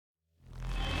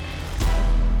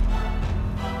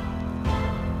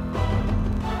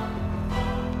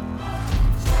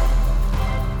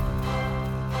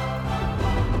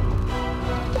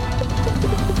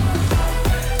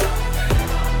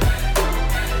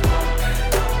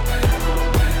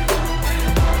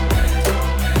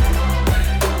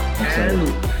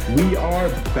are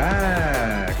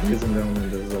back. Ladies and gentlemen,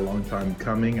 this is a long time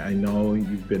coming. I know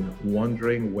you've been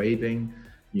wondering, waiting,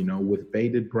 with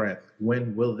bated breath.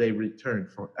 When will they return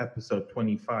for episode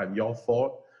 25? Y'all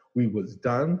thought we was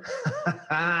done?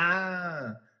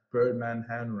 Birdman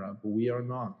hand rub, but we are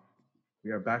not.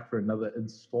 We are back for another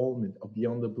installment of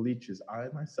Beyond the Bleachers. I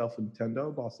myself am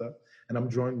Tendo Bossa, and I'm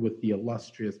joined with the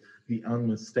illustrious, the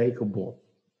unmistakable,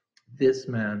 this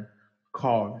man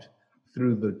carved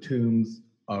through the tombs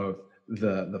of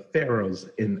the pharaohs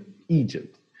in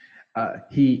Egypt.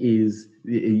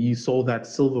 You saw that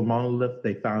silver monolith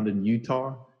they found in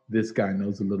Utah. This guy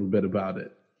knows a little bit about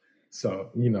it. So,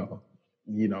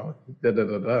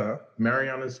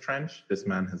 Mariana's Trench, this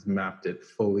man has mapped it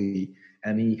fully,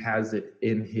 and he has it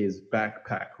in his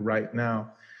backpack right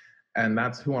now. And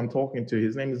that's who I'm talking to.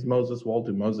 His name is Moses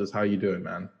Walter. Moses, how you doing,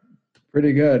 man?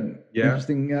 Pretty good. Yeah.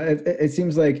 Interesting. It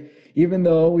seems like even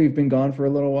though we've been gone for a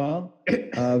little while,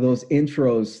 those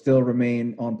intros still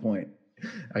remain on point.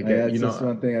 That's just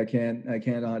one thing I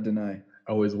cannot deny.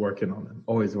 Always working on it.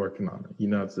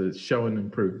 It's a show and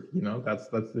improve. That's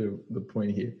the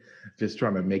point here. Just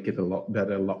trying to make it a lot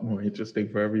better, a lot more interesting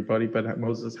for everybody. But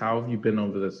Moses, how have you been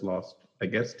over this last,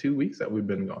 2 weeks that we've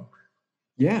been gone?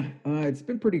 Yeah, it's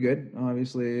been pretty good.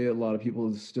 Obviously, a lot of people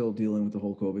are still dealing with the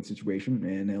whole COVID situation,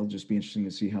 and it'll just be interesting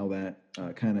to see how that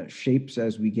kind of shapes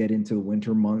as we get into the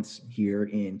winter months here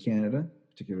in Canada,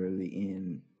 particularly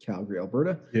in Calgary,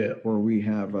 Alberta, where we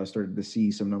have started to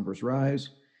see some numbers rise.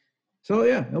 So,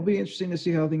 yeah, it'll be interesting to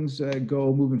see how things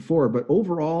go moving forward. But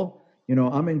overall,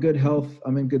 I'm in good health.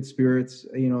 I'm in good spirits.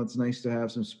 It's nice to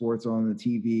have some sports on the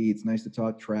TV. It's nice to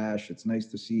talk trash. It's nice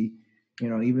to see,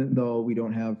 even though we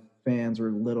don't have fans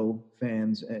or little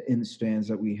fans in the stands,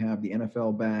 that we have the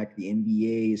NFL back. The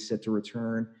NBA is set to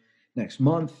return next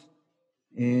month.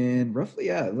 And roughly,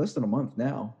 less than a month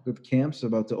now. The camp's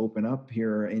about to open up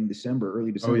here in December,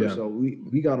 early December. Oh, yeah. So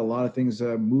we got a lot of things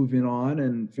moving on,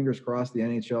 and fingers crossed the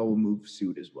NHL will move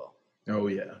suit as well. Oh,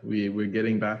 yeah. We're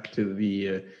getting back to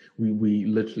the we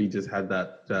literally just had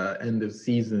that end of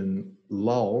season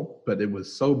lull, but it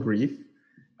was so brief.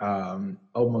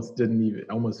 Almost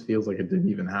feels like it didn't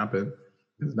even happen,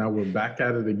 because now we're back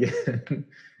at it again.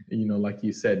 Like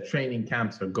you said, training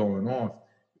camps are going off.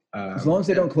 As long as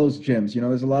they don't close gyms,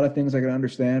 there's a lot of things I can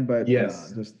understand, but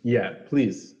yes,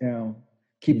 please,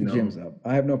 keep the gyms up.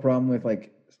 I have no problem with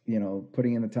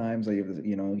putting in the times. You have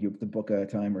to book a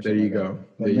time or something. There you go.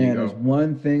 But there's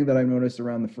one thing that I've noticed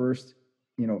around the first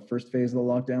phase of the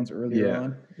lockdowns earlier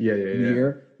on in the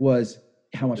year was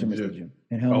how much I missed the gym,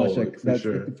 and how much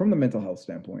from the mental health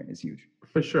standpoint is huge.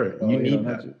 For sure, you need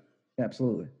that.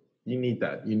 Absolutely, you need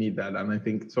that, and I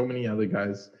think so many other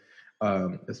guys.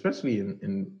 Especially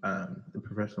in the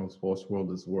professional sports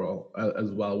world as well,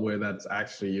 where that's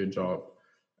actually your job.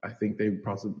 I think they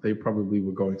probably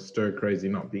were going stir crazy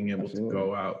not being able to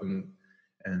go out and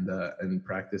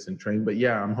practice and train. But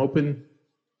yeah, I'm hoping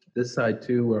this side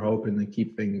too. We're hoping to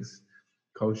keep things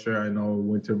kosher. I know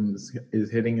winter is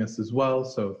hitting us as well,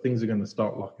 so things are going to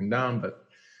start locking down. But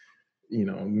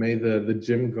may the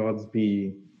gym gods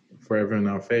be forever in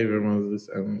our favor, Moses,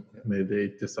 and may they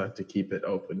decide to keep it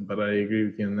open. But I agree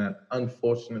with you in that.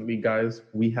 Unfortunately, guys,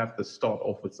 we have to start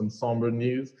off with some somber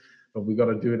news, but we got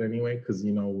to do it anyway, because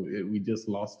we just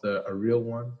lost a real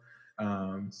one.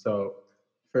 So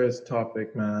first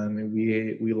topic, man,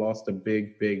 we lost a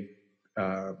big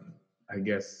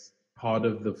part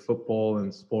of the football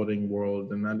and sporting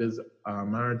world, and that is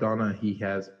Maradona. He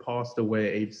has passed away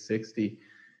age 60,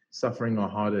 suffering a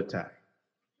heart attack.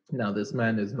 Now, this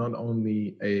man is not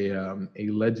only a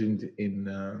legend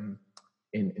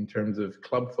in terms of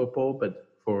club football, but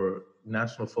for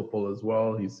national football as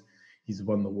well. He's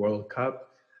won the World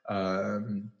Cup.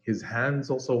 His hands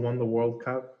also won the World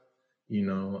Cup. We're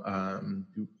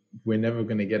never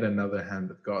going to get another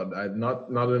hand of God.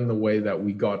 Not in the way that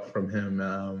we got from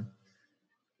him.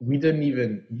 We didn't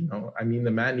even,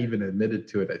 the man even admitted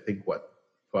to it. I think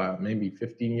maybe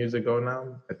 15 years ago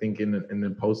now. I think in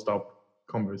the post-op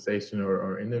conversation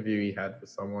or interview he had with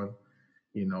someone,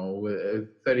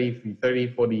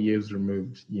 30, 40 years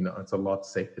removed, it's a lot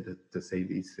safer to say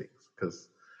these things, because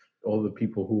all the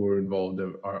people who were involved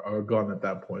are gone at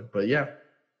that point. But yeah.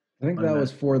 I think that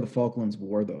was for the Falklands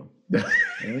War, though.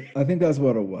 I think that's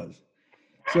what it was.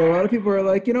 So a lot of people are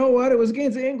like, you know what? It was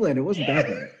against England. It wasn't that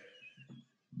bad.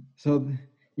 So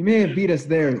you may have beat us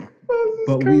there,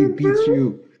 but we beat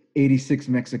you 86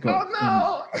 Mexico.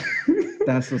 Oh, no!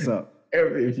 That's what's up.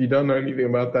 If you don't know anything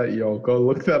about that, yo, go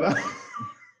look that up.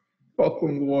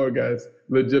 Falklands War, guys,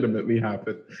 legitimately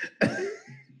happened.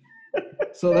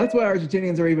 So that's why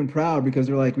Argentinians are even proud, because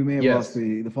they're like, we may have lost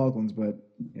the Falklands, but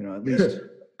at least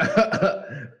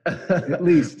At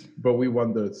least. But we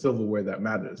won the silverware that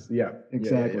matters. Yeah.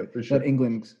 Exactly. For sure. That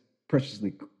England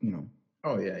preciously,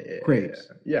 Oh yeah.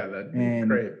 craves. Yeah, that And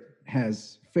crave.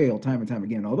 has failed time and time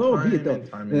again. Although, be it though,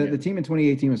 the team in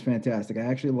 2018 was fantastic. I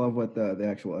actually love what the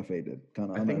actual FA did.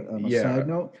 Kind of on a side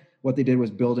note, what they did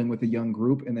was building with a young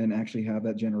group and then actually have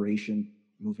that generation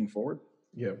moving forward.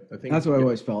 Yeah, I think that's what I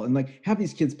always felt. And like have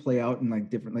these kids play out in like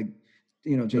different, like,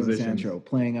 Jadon Sancho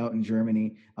playing out in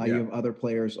Germany. You have other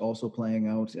players also playing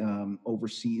out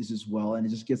overseas as well. And it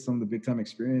just gets some of the big time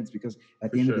experience because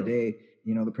at the end of the day,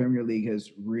 the Premier League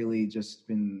has really just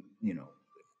been,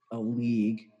 a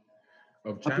league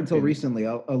of up until recently,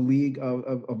 a league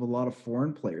of a lot of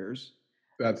foreign players.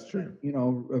 That's true.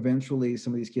 Eventually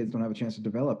some of these kids don't have a chance to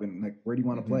develop. And like, where do you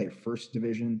want to play? First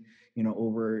division,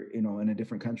 over, in a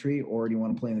different country, or do you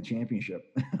want to play in the championship?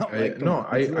 I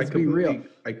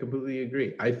completely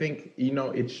agree. I think,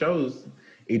 it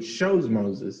shows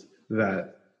Moses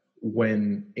that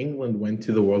when England went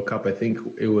to the World Cup, I think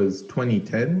it was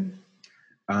 2010,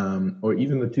 or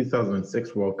even the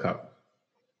 2006 World Cup,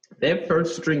 their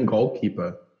first string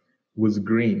goalkeeper was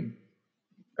Green.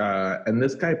 And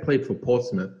this guy played for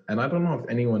Portsmouth. And I don't know if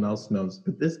anyone else knows,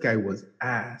 but this guy was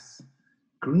ass.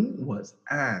 Green was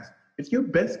ass. If your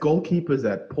best goalkeeper's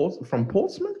from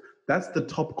Portsmouth, that's the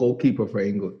top goalkeeper for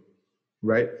England,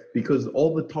 right? Because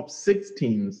all the top 6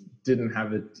 teams didn't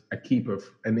have a keeper,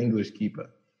 an English keeper.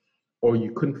 Or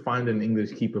you couldn't find an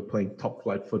English keeper playing top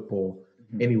flight football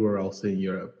anywhere else in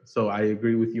Europe. So I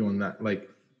agree with you on that. Like,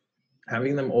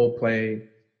 having them all play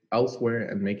elsewhere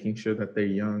and making sure that they're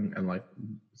young and like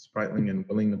sprightly and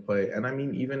willing to play. And I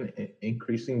mean, even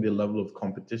increasing the level of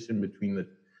competition between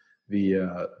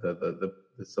the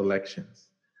selections.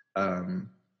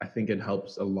 I think it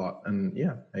helps a lot. And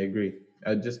yeah, I agree.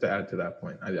 Just to add to that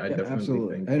point, I definitely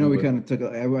absolutely think. I know we kind of took.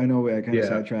 I know I kind of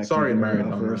sidetracked. Sorry,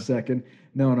 Maradona, for a second.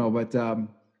 No, but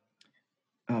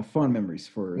fond memories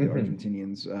for the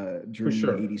Argentinians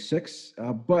during '86.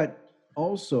 But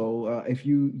also, if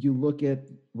you look at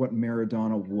what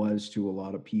Maradona was to a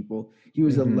lot of people, he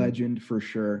was a legend for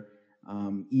sure.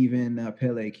 Even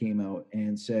Pele came out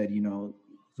and said,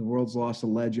 the world's lost a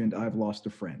legend. I've lost a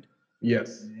friend.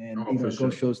 Yes. And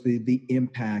it shows the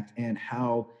impact and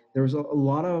how there was a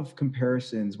lot of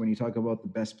comparisons when you talk about the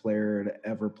best player to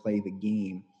ever play the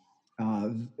game.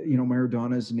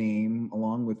 Maradona's name,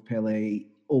 along with Pele,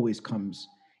 always comes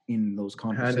in those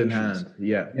conversations. Hand in hand,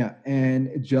 yeah. Yeah,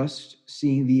 and just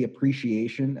seeing the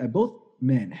appreciation both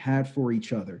men had for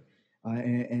each other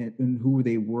and who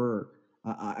they were,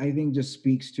 I think just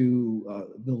speaks to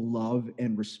the love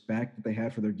and respect that they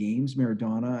had for their games.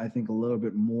 Maradona, I think a little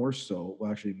bit more so, well,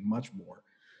 actually much more.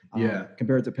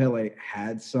 Compared to Pele,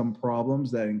 had some problems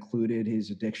that included his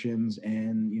addictions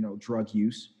and, drug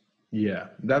use. Yeah,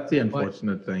 that's the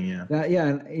unfortunate thing. Yeah.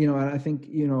 And I think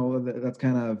that's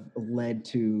kind of led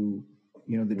to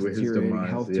the deteriorating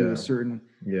health to a certain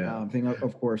thing.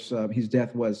 Of course, his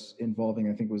death was involving.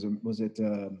 I think was it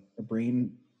a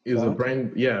brain? It was a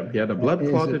brain. Yeah, he had a blood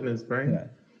clot in his brain,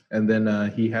 and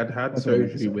then he had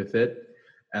surgery with it.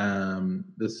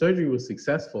 The surgery was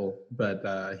successful, but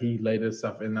he later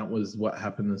suffered, and that was what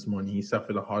happened this morning. He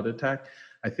suffered a heart attack,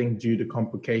 I think, due to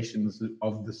complications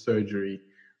of the surgery.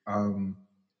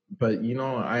 But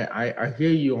I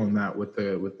hear you on that with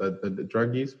the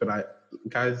drug use. But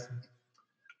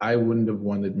I wouldn't have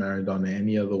wanted Maradona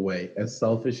any other way, as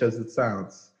selfish as it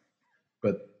sounds.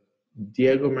 But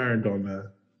Diego Maradona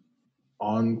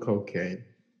on cocaine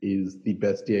is the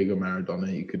best Diego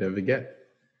Maradona you could ever get.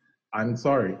 I'm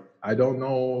sorry. I don't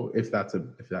know if that's a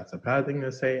bad thing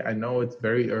to say. I know it's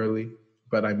very early,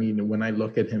 but I mean, when I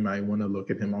look at him, I want to look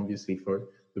at him obviously for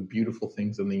the beautiful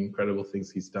things and the incredible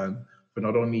things he's done, but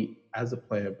not only as a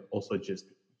player, but also just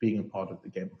being a part of the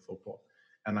game of football.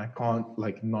 And I can't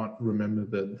not remember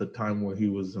the time where he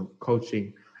was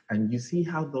coaching, and you see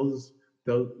how this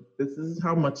is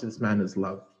how much this man is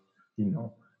loved.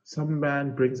 Some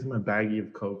man brings him a baggie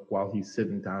of coke while he's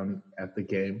sitting down at the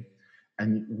game,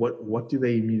 and what do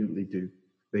they immediately do?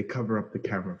 They cover up the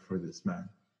camera for this man.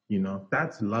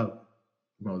 That's love,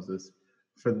 Moses.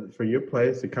 For your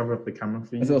players to cover up the camera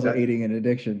for you. It's also aiding an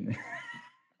addiction.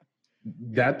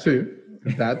 That too.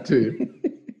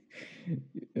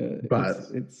 But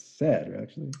it's sad,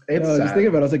 actually. It's I was sad. just thinking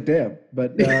about it. I was like, damn.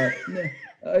 But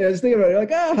I was thinking about it,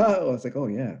 like, I was like, oh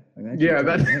yeah. That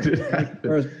did happen.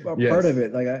 Or as part of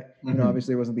it,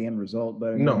 obviously it wasn't the end result,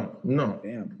 but no.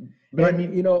 Damn. But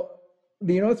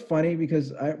it's funny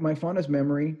because my fondest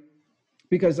memory,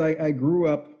 because I grew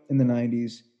up in the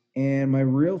 90s, and my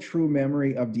real true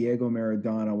memory of Diego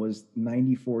Maradona was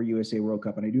 '94 USA World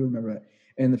Cup, and I do remember that.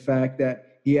 And the fact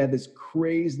that he had this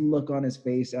crazed look on his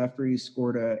face after he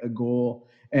scored a goal.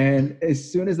 And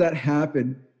as soon as that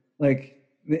happened, like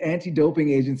the anti-doping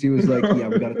agency was like, yeah,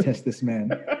 we got to test this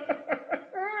man.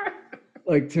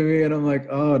 Like to me, and I'm like,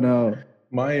 oh no.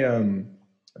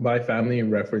 My family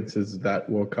references that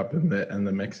World Cup and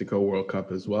the Mexico World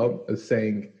Cup as well, as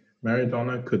saying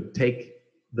Maradona could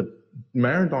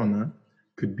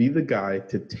be the guy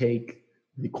to take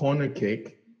the corner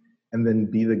kick and then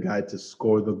be the guy to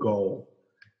score the goal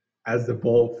as the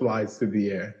ball flies through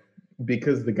the air,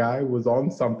 because the guy was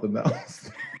on something else.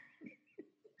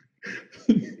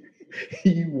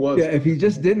 He was. Yeah, if he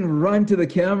just didn't run to the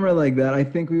camera like that, I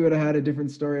think we would have had a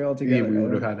different story altogether. Yeah, we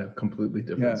would have had a completely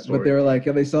different story. But they were like,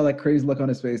 they saw that crazy look on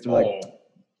his face. They're like,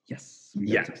 yes,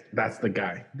 that's the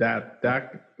guy. That does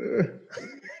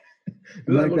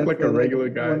that look like a regular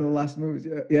guy? One of the last movies.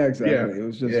 Yeah, exactly. Yeah. It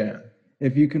was just,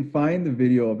 if you can find the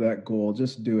video of that goal,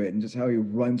 just do it. And just how he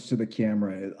runs to the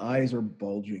camera, his eyes are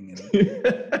bulging.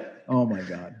 And oh my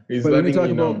God. He's letting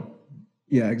you know.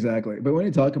 Yeah, exactly. But when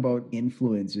you talk about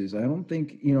influences, I don't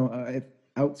think,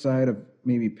 outside of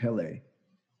maybe Pele,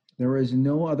 there is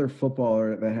no other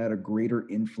footballer that had a greater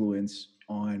influence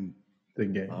on the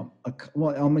game. On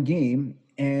the game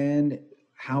and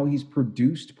how he's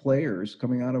produced players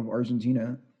coming out of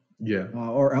Argentina,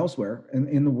 or elsewhere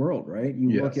in the world, right?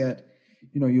 You look at,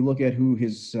 who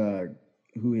his son-in-law,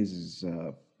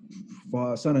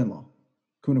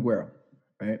 Kun Agüero,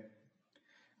 right?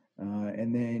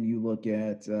 And then you look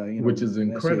at, which is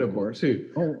incredible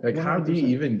too. Like, 100%. How do you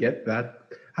even get that?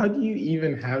 How do you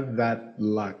even have that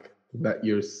luck that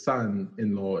your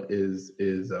son-in-law is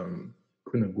Kun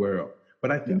Agüero? But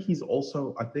I think he's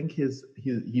also,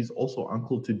 he's also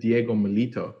uncle to Diego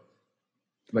Milito.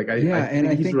 Like, I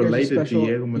think he's related to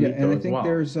Diego Milito and I think as well.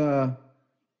 There's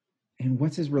and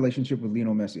what's his relationship with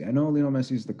Lionel Messi? I know Lionel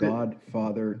Messi is the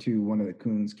godfather to one of the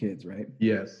Kun's kids, right?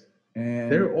 Yes.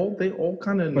 And they all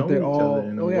kind of know each other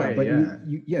in a way. But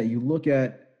you look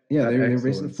at they're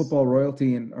basically football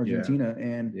royalty in Argentina,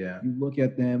 and you look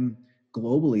at them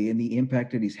globally and the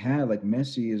impact that he's had. Like,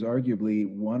 Messi is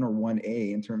arguably 1 or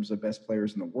 1A in terms of best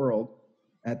players in the world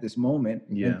at this moment,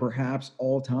 and perhaps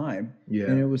all time. Yeah.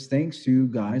 And it was thanks to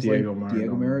guys like Diego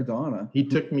Maradona. He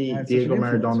took me Diego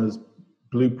Maradona's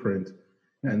blueprint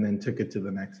and then took it to the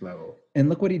next level. And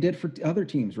look what he did for other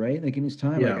teams, right? Like in his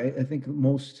time, like I think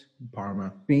most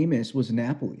Parma famous was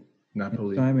Napoli.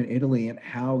 His time in Italy, and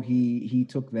how he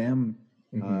took them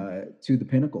to the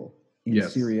pinnacle in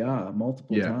Serie A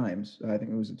multiple times. I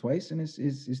think it was twice in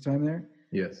his time there.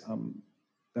 Yes. I'm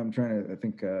trying to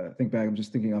think back. I'm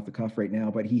just thinking off the cuff right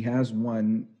now, but he has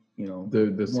won,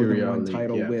 the Serie A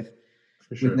title with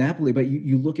Napoli. But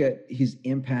you look at his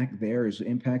impact there, his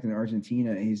impact in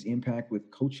Argentina, his impact with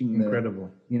coaching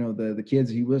the kids.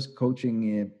 He was coaching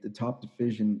in the top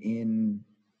division in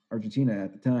Argentina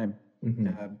at the time,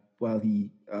 while he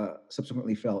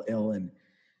subsequently fell ill and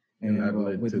that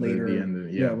led to the end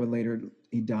of, when later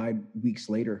he died weeks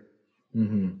later.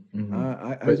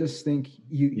 I just think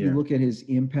you look at his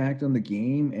impact on the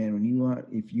game, and when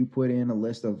if you put in a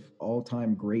list of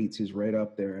all-time greats, he's right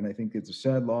up there. And I think it's a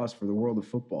sad loss for the world of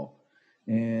football.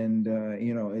 And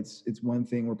it's one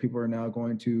thing where people are now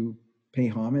going to pay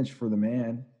homage for the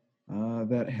man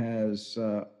that has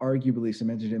arguably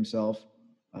cemented himself,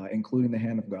 including the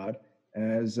hand of God,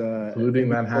 as including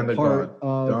that hand of God.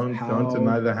 Don't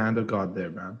deny the hand of God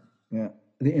there, man. Yeah,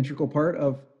 the integral part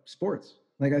of sports.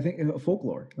 Like, I think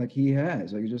folklore, like he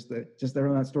has, like just there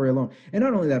on that story alone. And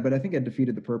not only that, but I think it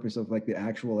defeated the purpose of like the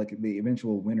actual, like the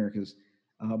eventual winner, because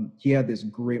he had this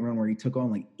great run where he took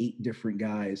on like 8 different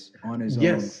guys on his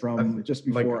own from just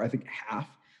before, I think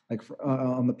half,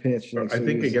 on the pitch. Like, I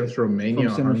think against Romania,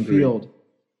 from center field.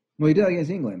 Well, he did against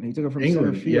England. He took it from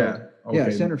center field.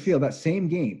 Center field. That same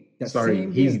game. He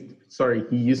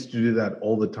used to do that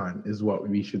all the time, is what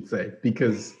we should say.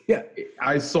 Because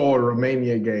I saw a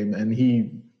Romania game and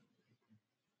he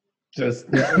just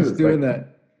was doing that.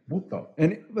 What the?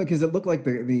 And because it looked like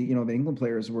the England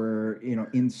players were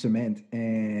in cement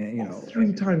and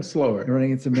 3 times slower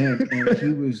running in cement, and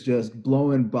he was just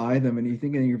blowing by them. And you're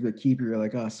thinking you're the keeper, you're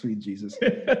like, oh sweet Jesus,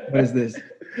 what is this?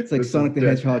 It's like Sonic the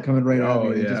Hedgehog coming right at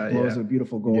me and just blows a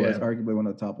beautiful goal. That's arguably one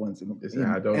of the top ones in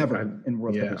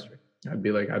World Cup history. I'd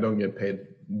be like, I don't get paid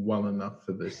well enough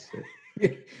for this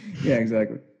shit. Yeah,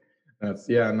 exactly. But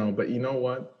you know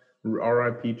what?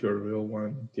 R.I.P. to a real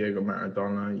one, Diego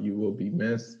Maradona. You will be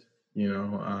missed. We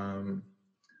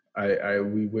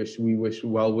wish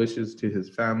well wishes to his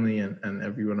family and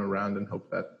everyone around, and hope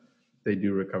that they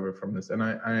do recover from this. And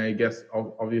I guess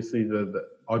obviously the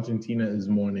Argentina is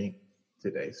mourning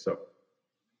today, so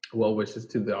well wishes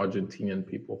to the Argentinian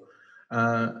people.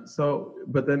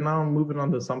 But then now moving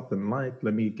on to something light.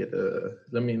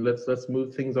 Let's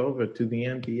move things over to the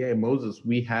NBA. Moses,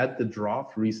 we had the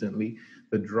draft recently.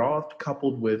 The draft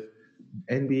coupled with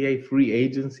NBA free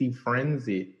agency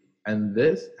frenzy, and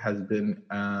this has been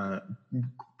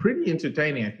pretty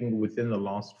entertaining. I think within the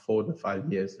last 4 to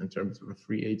 5 years in terms of a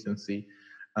free agency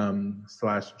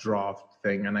slash draft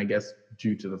thing, and I guess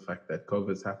due to the fact that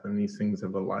COVID's happened, these things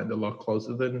have aligned a lot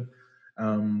closer than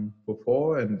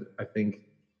before, and I think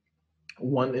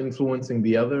one influencing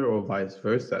the other or vice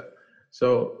versa.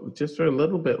 So, just for a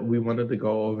little bit, we wanted to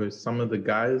go over some of the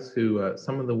guys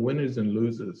some of the winners and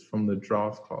losers from the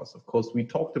draft class. Of course, we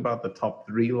talked about the top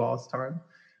three last time,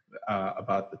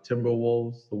 about the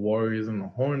Timberwolves, the Warriors, and the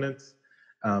Hornets,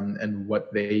 and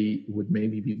what they would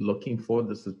maybe be looking for.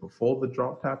 This is before the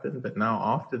draft happened, but now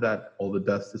after that, all the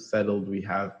dust is settled. We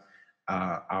have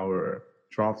our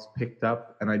drafts picked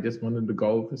up, and I just wanted to go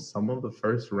over some of the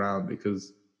first round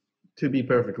because, to be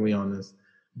perfectly honest,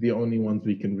 the only ones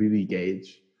we can really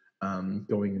gauge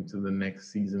going into the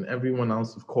next season. Everyone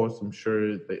else, of course, I'm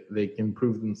sure they can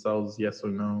prove themselves, yes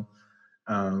or no,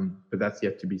 but that's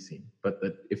yet to be seen. But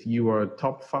if you are a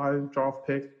top 5 draft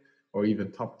pick or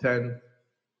even top 10,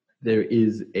 there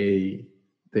is a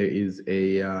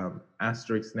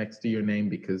asterisk next to your name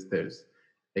because there's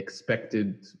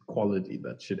expected quality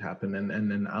that should happen and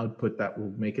an output that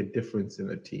will make a difference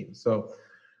in a team. So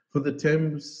for the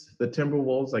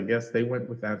Timberwolves, I guess they went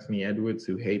with Anthony Edwards,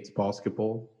 who hates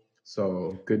basketball.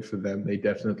 So good for them. They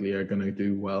definitely are going to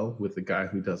do well with a guy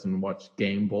who doesn't watch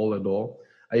game ball at all.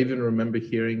 I even remember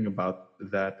hearing about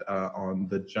that on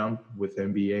The Jump with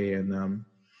NBA, and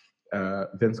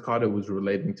Vince Carter was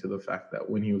relating to the fact that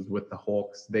when he was with the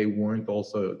Hawks, they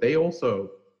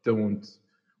also don't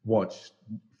watch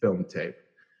film tape.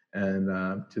 And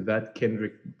to that,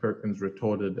 Kendrick Perkins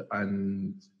retorted,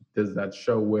 and does that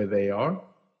show where they are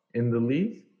in the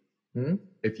league?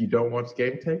 If you don't watch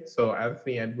game tape? So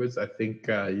Anthony Edwards, I think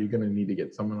you're going to need to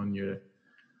get someone on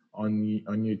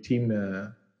your team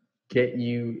to get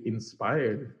you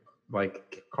inspired,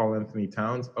 like Karl Anthony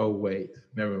Towns. Oh wait,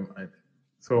 never mind.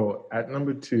 So at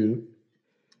number 2,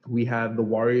 we have the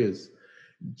Warriors.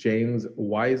 James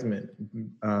Wiseman.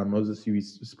 Moses, you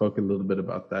spoke a little bit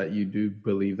about that. You do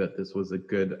believe that this was a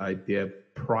good idea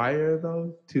prior,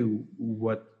 though, to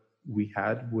what we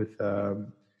had with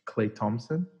Klay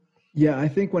Thompson? Yeah, I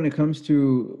think when it comes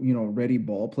to, ready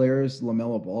ball players,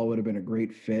 LaMelo Ball would have been a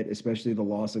great fit, especially the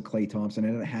loss of Klay Thompson.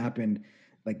 And it happened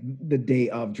like the day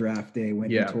of draft day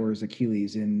when he tore his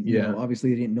Achilles. And,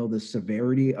 obviously they didn't know the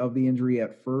severity of the injury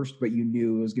at first, but you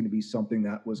knew it was going to be something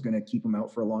that was going to keep him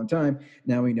out for a long time.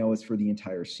 Now we know it's for the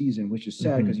entire season, which is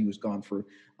sad because he was gone for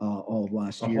all of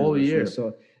last year. A whole year.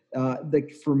 So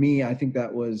for me, I think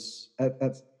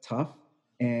that's tough.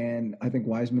 And I think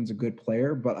Wiseman's a good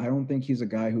player, but I don't think he's a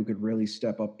guy who could really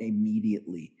step up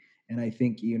immediately. And I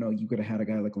think, you could have had a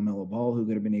guy like LaMelo Ball who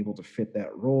could have been able to fit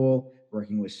that role,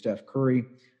 working with Steph Curry.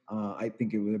 I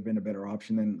think it would have been a better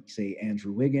option than, say,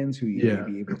 Andrew Wiggins, who you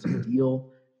may be able to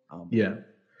deal.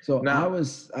 So now,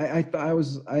 I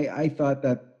thought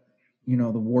that,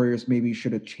 the Warriors maybe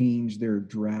should have changed their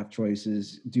draft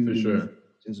choices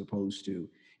as opposed to,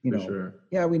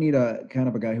 we need a kind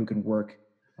of a guy who can work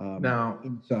now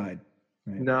inside.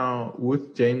 Right? Now,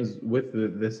 with James,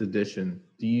 this addition,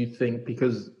 do you think,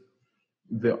 because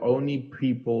the only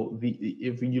people,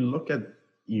 if you look at,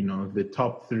 the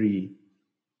top 3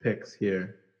 picks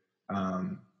here,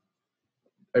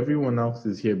 everyone else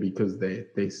is here because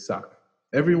they suck.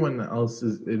 Everyone else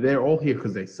they're all here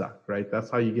because they suck, right? That's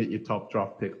how you get your top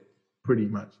draft pick, pretty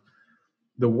much.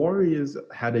 The Warriors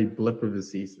had a blip of a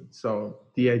season. So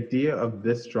the idea of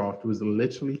this draft was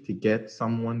literally to get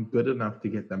someone good enough to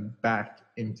get them back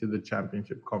into the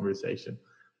championship conversation.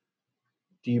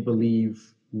 Do you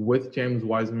believe with James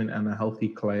Wiseman and a healthy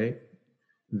Klay,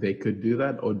 they could do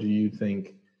that? Or do you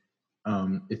think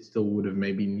it still would have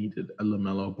maybe needed a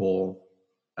LaMelo Ball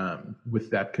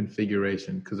with that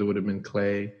configuration? Because it would have been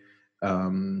Klay,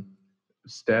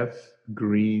 Steph,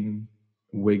 Green,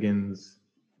 Wiggins,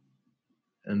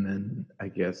 and then I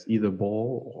guess either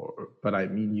Ball but I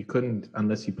mean, you couldn't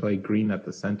unless you play Green at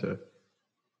the center.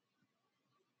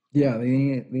 Yeah,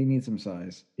 they need some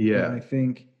size. Yeah, I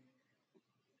think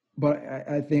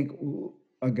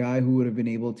a guy who would have been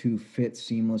able to fit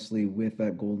seamlessly with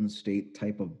that Golden State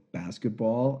type of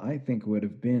basketball, I think would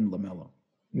have been LaMelo.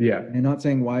 Yeah, and not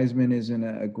saying Wiseman isn't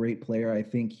a great player. I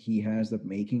think he has the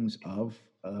makings of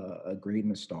a great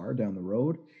and a star down the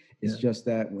road. It's just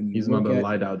that when he's not a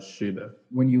light out shooter.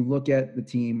 When you look at the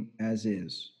team as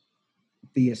is,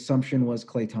 the assumption was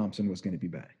Klay Thompson was going to be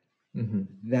back. Hmm.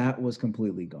 That was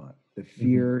completely gone. The Hmm.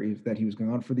 fear is that he was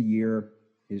gone for the year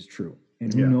is true.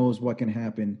 And who Yeah. knows what can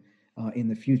happen in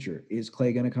the future. Is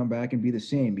Clay going to come back and be the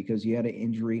same? Because he had an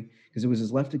injury, because it was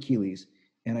his left Achilles,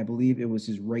 and I believe it was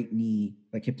his right knee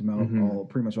that kept him out Hmm.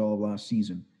 pretty much all of last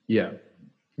season. Yeah.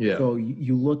 Yeah. So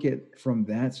you look at from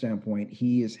that standpoint,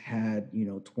 he has had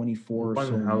 24 or One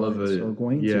so hell of months, a, or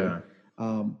going to,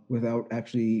 yeah, without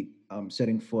actually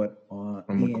setting foot on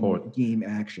the in court. game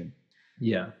action.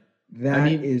 Yeah. I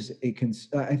That mean, is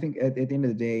I think at the end of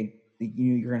the day,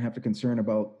 you're going to have to concern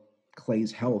about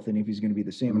Clay's health and if he's going to be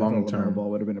the same. And I thought long LaMelo term, Ball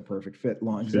would have been a perfect fit.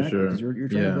 Long, for exactly, because sure. you're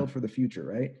trying to Yeah, build for the future,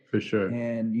 right? for sure.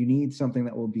 And you need something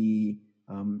that will be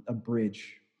a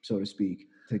bridge, so to speak,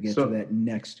 to get to So that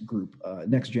next group,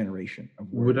 next generation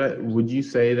of Warrior players. would you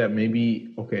say that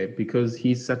maybe, okay, because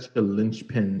he's such a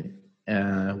linchpin,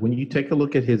 when you take a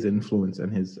look at his influence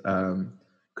and his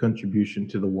contribution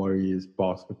to the Warriors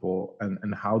basketball,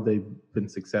 and how they've been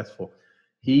successful,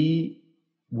 he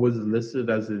was listed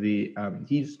as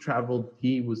traveled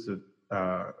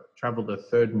the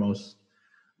third most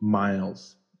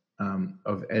miles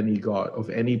of any guard of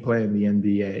any player in the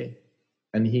NBA,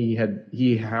 and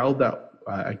he held that,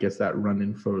 I guess, that run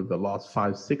in for the last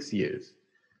 5 6 years,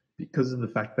 because of the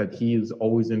fact that he is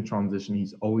always in transition.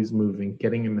 He's always moving,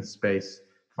 getting in the space,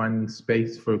 finding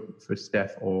space for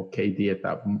Steph or KD at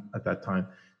that time,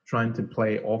 trying to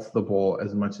play off the ball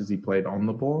as much as he played on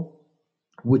the ball,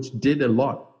 which did a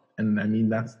lot. And I mean,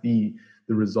 that's the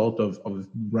result of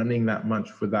running that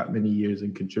much for that many years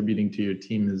and contributing to your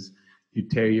team. Is you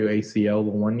tear your ACL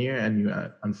the one year, and you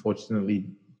unfortunately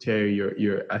tear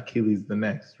your Achilles the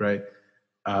next, right?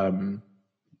 Um,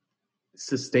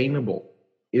 Sustainable.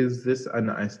 Is this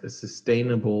a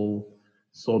sustainable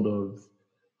sort of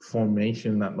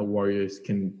formation that the Warriors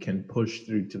can push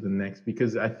through to the next?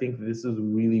 Because I think this is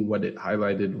really what it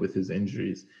highlighted with his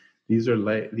injuries. These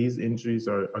injuries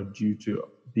are due to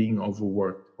being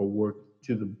overworked or worked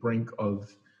to the brink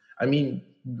of. I mean,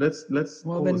 let's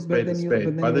Well, call a then, but spade a then you, but spade.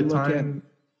 then By you the look at, time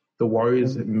the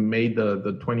Warriors well, made the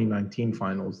 2019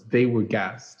 finals, they were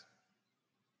gassed.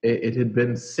 It had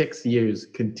been 6 years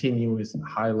continuous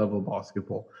high level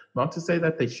basketball. Not to say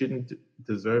that they shouldn't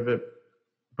deserve it,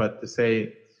 but to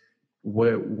say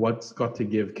what's got to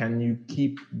give. Can you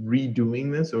keep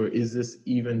redoing this, or is this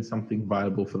even something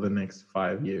viable for the next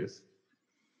 5 years?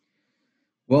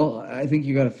 well, I think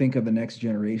you got to think of the next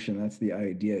generation. That's the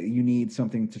idea. You need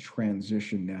something to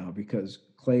transition now because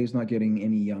Clay's not getting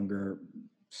any younger.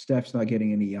 Steph's not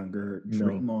getting any younger. No.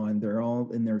 Draymond, they're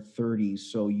all in their 30s.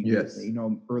 So Yes.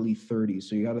 early 30s.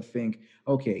 So you got to think,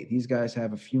 okay, these guys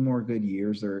have a few more good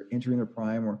years. They're entering their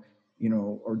prime, or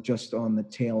or just on the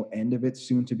tail end of it,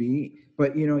 soon to be.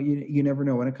 But you never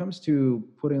know when it comes to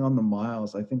putting on the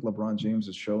miles. I think LeBron James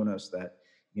has shown us that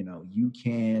you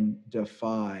can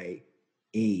defy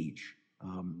age.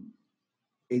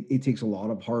 It takes a lot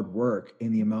of hard work,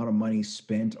 and the amount of money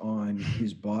spent on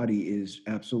his body is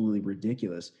absolutely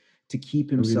ridiculous to keep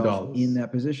himself in $1 billion.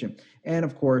 that position. And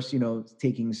of course,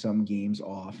 taking some games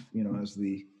off, as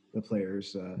the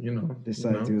players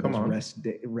decide to, Come those on.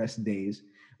 rest days,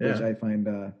 which Yeah. I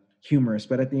find humorous.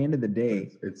 But at the end of the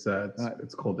day, uh,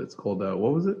 It's called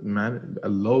what was it? A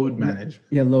load management.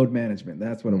 yeah, load management.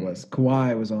 That's what it was. Mm.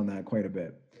 Kawhi was on that quite a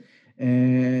bit.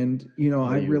 And, I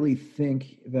Ayuk. really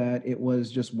think that it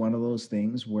was just one of those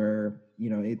things where,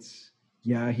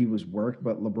 yeah, he was worked,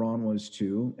 but LeBron was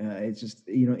too. It's just,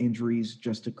 injuries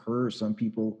just occur. Some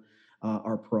people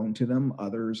are prone to them.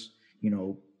 Others,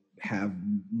 have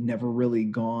never really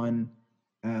gone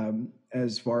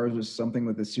as far as something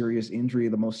with a serious injury.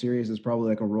 The most serious is probably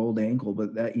like a rolled ankle,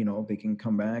 but that, they can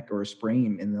come back, or a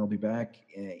sprain, and they'll be back,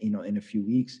 in a few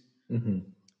weeks. Hmm.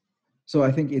 So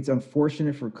I think it's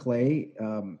unfortunate for Clay.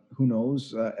 Who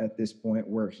knows at this point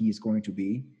where he's going to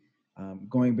be?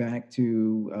 Going back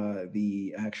to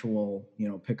the actual,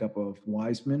 pickup of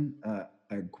Wiseman,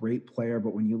 a great player,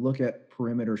 but when you look at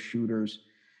perimeter shooters,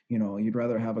 you'd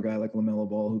rather have a guy like LaMelo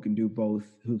Ball who can do both,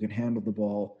 who can handle the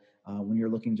ball. When you're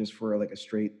looking just for like a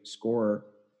straight scorer,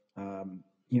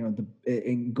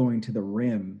 in going to the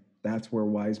rim, that's where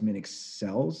Wiseman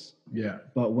excels. Yeah.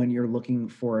 But when you're looking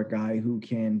for a guy who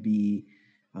can be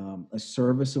a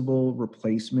serviceable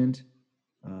replacement,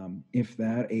 if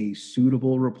that, a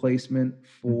suitable replacement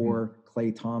Hmm. for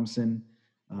Klay Thompson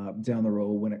down the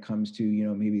road when it comes to,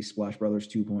 maybe Splash Brothers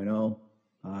 2.0,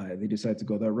 they decide to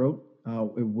go that route,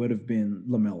 it would have been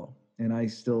LaMelo. And I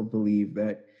still believe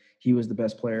that he was the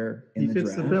best player in He the fits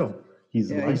the draft. bill. He's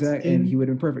Yeah, light exactly. And he skinned. would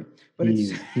have been perfect. But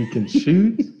it's He can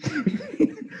shoot.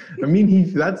 I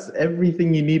mean, that's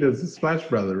everything you need as a Splash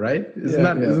Brother, right? Isn't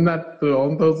that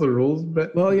all those the rules?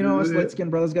 But well, us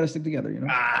light-skinned brothers got to stick together,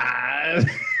 Ah,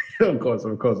 of course.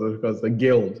 A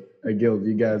guild.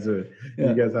 You guys are. Yeah.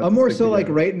 You guys have I'm to more stick so together. like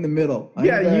right in the middle.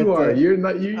 You are. You're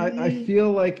not. I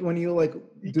feel like when you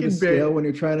do the scale when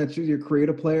you're trying to choose your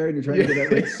creative player and you're trying to get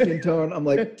that right skin tone, I'm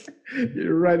like,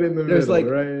 you're right in the there's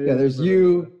middle, right? Yeah, there's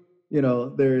you.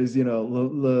 There's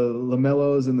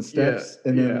Lamellos and the steps,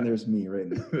 and then there's me right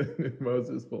now.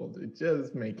 Moses Boulder,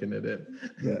 just making it in.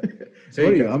 Yeah. So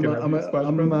what are you?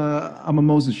 I'm a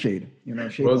Moses shade.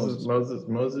 Shade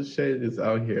Moses Shade is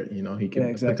out here. He can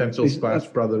exactly. Potential Splash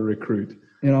Brother recruit.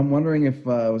 I'm wondering if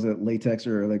was it latex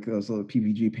or like those little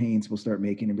PPG paints we'll start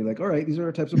making and be like, all right, these are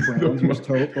our types of browns. Here's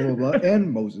taupe, blah blah blah, and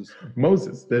Moses.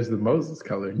 There's the Moses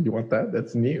color. You want that?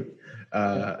 That's new.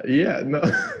 No,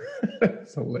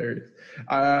 it's hilarious.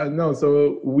 No,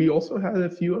 so we also had a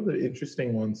few other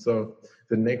interesting ones. So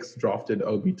the Knicks drafted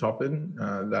Obi Toppin.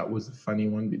 That was a funny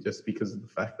one just because of the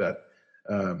fact that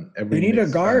every they need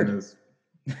Knicks a guard.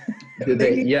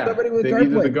 They need somebody with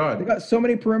guard play. They got so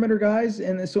many perimeter guys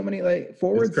and there's so many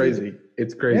forwards.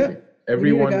 It's crazy. Yeah,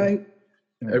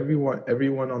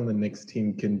 everyone on the Knicks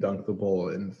team can dunk the ball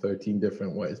in 13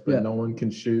 different ways, but no one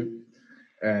can shoot.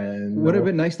 And would have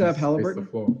been nice to have Halliburton.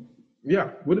 Yeah,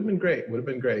 would have been great.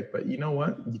 But you know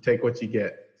what? You take what you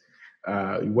get.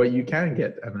 What you can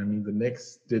get. And I mean, the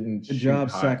Knicks didn't Good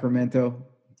job, high. Sacramento.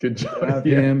 Good job. Have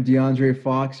him, DeAndre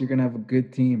Fox. You're going to have a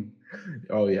good team.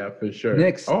 Oh, yeah, for sure.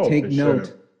 Knicks, take note.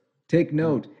 Sure. Take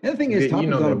note. And the thing is, Toppin's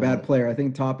not a bad player. I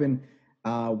think Toppin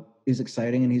is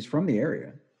exciting, and he's from the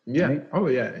area. Yeah. Right? Oh,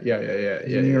 yeah.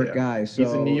 He's a New York guy. So,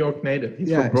 he's a New York native.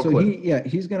 He's from Brooklyn. So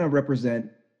he's going to represent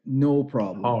no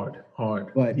problem.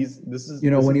 Hard. But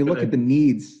when you look at the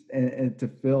needs and to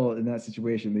fill in that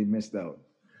situation, they missed out.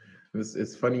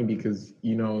 It's funny because,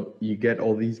 you get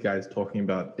all these guys talking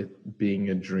about it being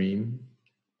a dream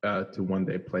to one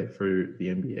day play for the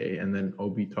NBA, and then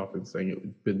Obi Toppin saying it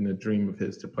had been a dream of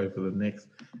his to play for the Knicks.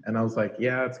 And I was like,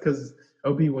 yeah, it's because,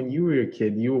 Obi, when you were a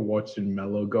kid, you were watching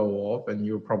Melo go off, and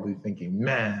you were probably thinking,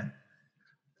 man,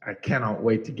 I cannot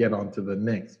wait to get onto the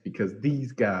Knicks because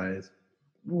these guys,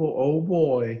 oh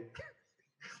boy.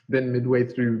 Then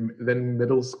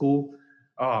middle school,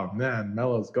 oh man,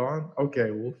 Melo's gone. Okay,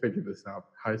 we'll figure this out.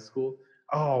 High school,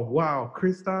 oh wow,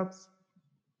 Kristaps,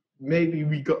 maybe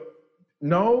we go.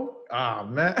 No,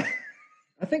 man.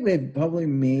 I think they've probably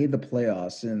made the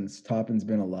playoffs since Toppin's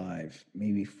been alive,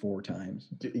 maybe 4 times.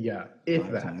 Yeah,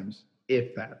 5 times.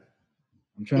 If that.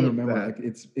 I'm trying to remember.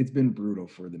 It's been brutal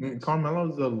for the Knicks.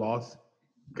 Carmelo's the last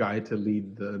guy to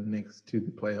lead the Knicks to the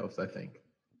playoffs, I think.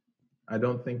 I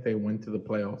don't think they went to the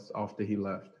playoffs after he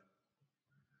left.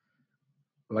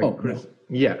 No.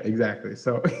 Yeah, exactly.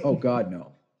 So. Oh God,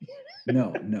 no.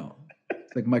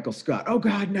 It's like Michael Scott. Oh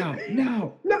God, no. Yeah.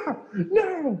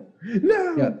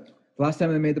 The last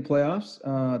time they made the playoffs,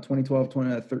 2012,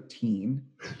 2013.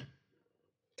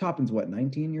 Toppin's what,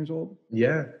 19 years old?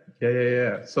 Yeah.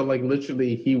 So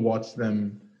literally, he watched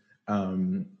them.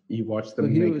 He watched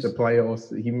them make the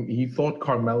playoffs. He thought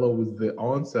Carmelo was the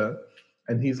answer.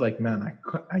 And he's like, man,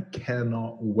 I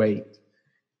cannot wait.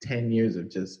 10 years of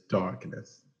just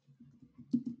darkness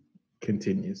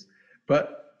continues.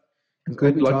 But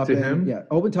good luck to him. Yeah,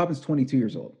 Obi Toppin's 22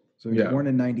 years old. So he was born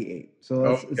in 98. So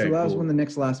that was when the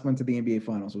Knicks last went to the NBA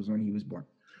Finals, was when he was born.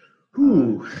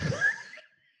 Ooh.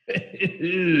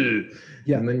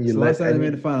 Yeah, and then last time they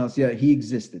made the Finals, he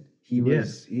existed. He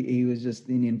was just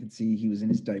in infancy. He was in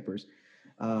his diapers.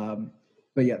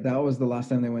 But that was the last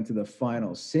time they went to the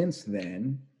finals. Since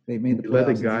then, they've made the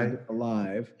playoffs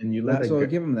alive. And I'll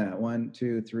give them that. 1,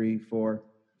 2, 3, 4,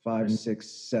 5, 6,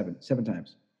 7. 7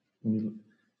 times.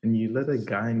 And you let a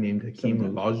guy named Hakeem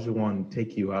Olajuwon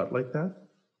take you out like that?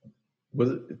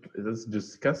 That's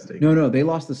disgusting. No, they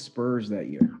lost the Spurs that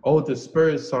year. Oh, the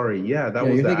Spurs, sorry. Yeah, that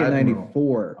was you're the thinking Admiral.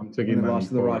 94. I'm thinking when they lost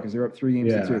to the Rockets. They were up 3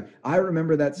 games to 2. I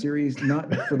remember that series,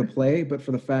 not for the play, but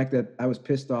for the fact that I was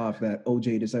pissed off that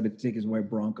OJ decided to take his white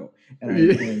Bronco. And I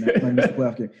missed the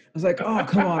playoff game. I was like, oh,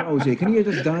 come on, OJ. Can you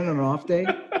have just done it on an off day?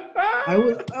 I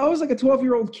was like a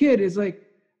 12-year-old kid. It's like,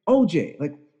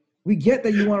 OJ, we get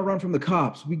that you want to run from the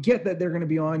cops. We get that they're going to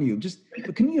be on you.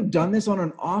 But can you have done this on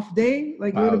an off day?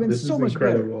 It would have been so much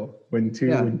incredible. Better. When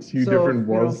two different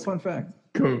worlds fun fact.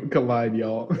 Collide,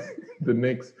 y'all. The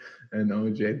Knicks and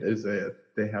OJ,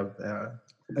 they have.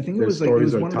 I think it was one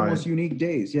of the most unique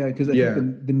days. Yeah, because I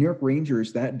think the New York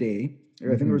Rangers that day. I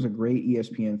think there was a great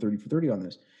ESPN 30 for 30 on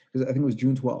this because I think it was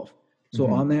June 12th. So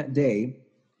on that day,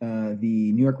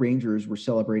 the New York Rangers were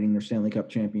celebrating their Stanley Cup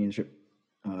championship.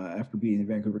 After beating the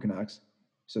Vancouver Canucks.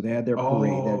 So they had their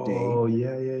parade that day. Oh,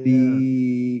 yeah, yeah, yeah.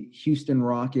 The Houston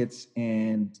Rockets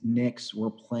and Knicks were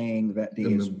playing that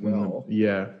day as well.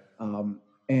 Yeah.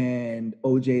 And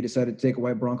OJ decided to take a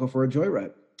white Bronco for a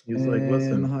joyride He was like, and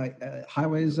listen, the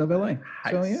highways of LA.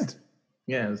 So yeah. heist.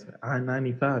 Yeah, it's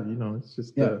I-95, it's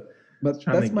just Yeah. it's But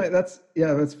trying to get.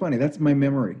 that's funny. That's my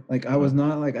memory. Like I was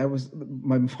not like I was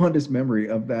my fondest memory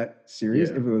of that series,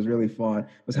 Yeah. if it was really fun,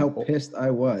 was how And pissed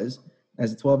I was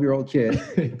as a 12-year-old kid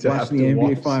to have watching the to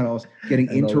NBA watch finals getting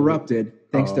and all the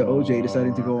interrupted thanks to OJ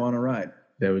deciding to go on a ride.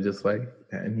 they were just like,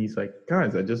 and he's like,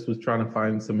 guys, I just was trying to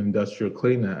find some industrial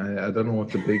cleaner. I don't know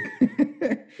what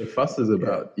the fuss is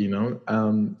about,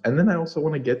 And then I also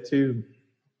want to get to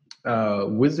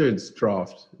Wizards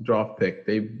draft pick.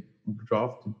 They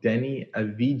drafted Deni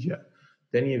Avdija.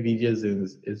 Deni Avdija is an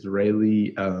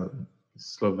Israeli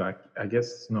Slovak. I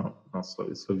guess not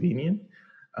Slovenian.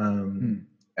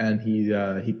 And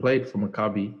he played for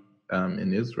Maccabi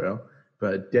in Israel.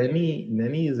 But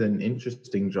Deni is an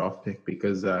interesting draft pick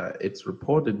because it's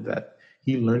reported that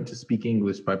he learned to speak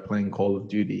English by playing Call of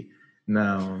Duty.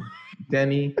 Now,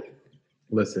 Deni,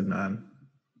 listen, man.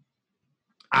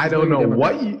 I don't know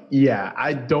what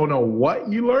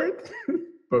you learned,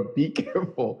 but be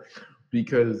careful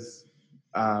because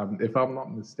if I'm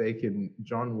not mistaken,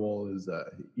 John Wall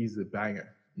he's a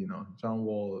banger. John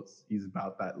Wall he's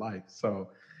about that life. So,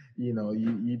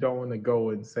 you don't want to go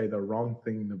and say the wrong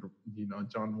thing to,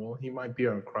 John Wall. He might be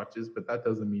on crutches, but that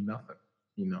doesn't mean nothing.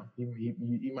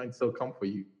 He might still come for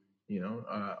you.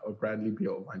 Or Bradley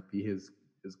Beal might be his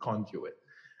conduit.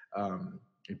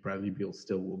 If Bradley Beal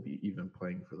still will be even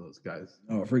playing for those guys.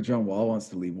 Oh, freak John Wall wants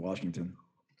to leave Washington.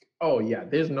 Oh, yeah,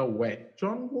 there's no way.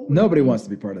 John Wall. Nobody wants to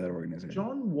be part of that organization.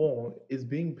 John Wall is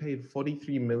being paid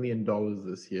 $43 million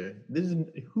this year.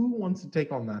 Who wants to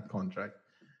take on that contract?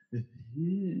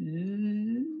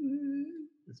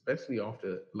 Especially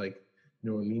after,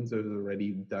 New Orleans has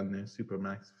already done their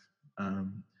Supermax,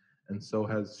 and so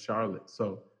has Charlotte.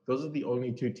 So those are the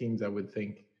only two teams I would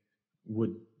think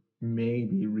would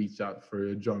maybe reach out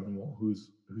for John Wall,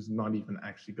 who's not even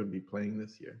actually going to be playing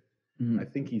this year. Mm-hmm. I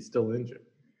think he's still injured,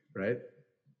 right?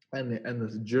 And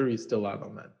the jury's still out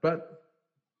on that. But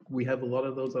we have a lot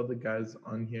of those other guys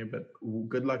on here. But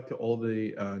good luck to all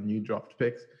the new draft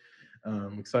picks.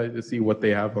 Excited to see what they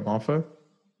have on offer.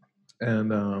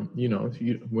 And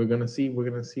we're gonna see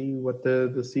what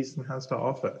the season has to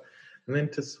offer. And then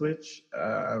to switch,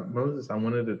 Moses, I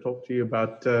wanted to talk to you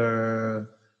about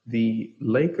the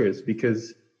Lakers,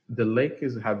 because the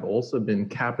Lakers have also been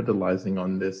capitalizing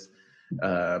on this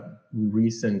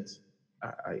recent,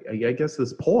 I guess,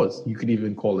 this pause. You could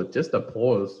even call it just a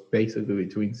pause, basically,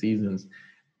 between seasons.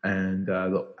 And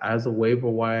as a waiver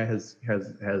wire has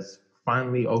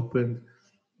finally opened,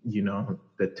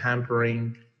 the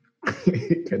tampering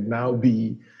can now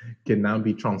be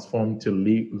transformed to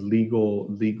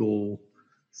legal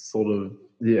sort of.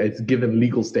 It's given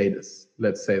legal status.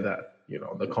 Let's say that.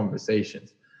 The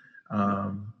conversations.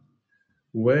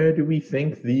 Where do we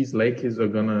think these Lakers are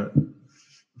gonna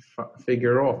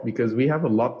figure off? Because we have a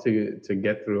lot to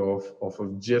get through off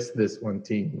of just this one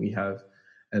team. We have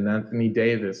an Anthony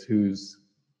Davis who's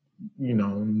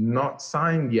not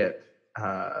signed yet.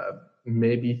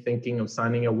 Maybe thinking of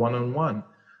signing a one-on-one.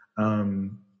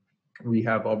 We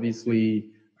have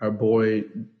obviously our boy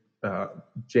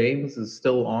James is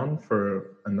still on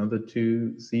for another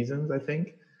 2 seasons, I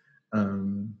think.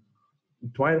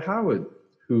 Dwight Howard,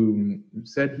 who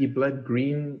said he bled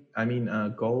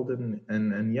gold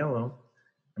and yellow.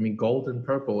 Gold and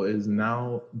purple is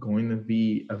now going to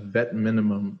be a vet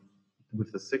minimum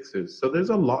with the Sixers. So there's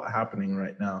a lot happening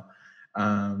right now.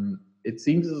 It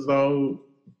seems as though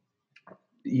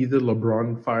either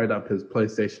LeBron fired up his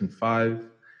PlayStation 5,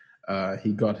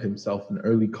 he got himself an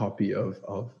early copy of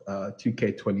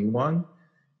 2K21,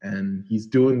 and he's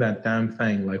doing that damn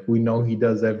thing like we know he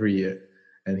does every year,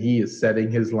 and he is setting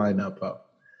his lineup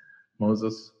up.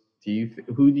 Moses,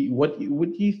 what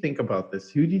do you think about this?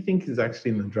 Who do you think is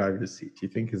actually in the driver's seat? Do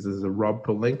you think is this a Rob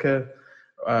Pelinka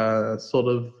sort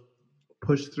of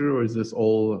push through, or is this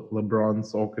all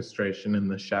LeBron's orchestration in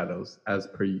the shadows as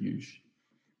per usual?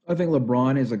 I think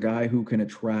LeBron is a guy who can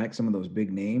attract some of those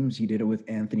big names. He did it with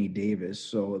Anthony Davis,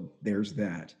 so there's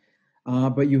that.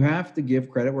 But you have to give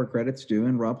credit where credit's due,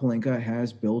 and Rob Pelinka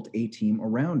has built a team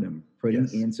around him, putting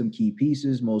in some key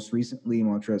pieces, most recently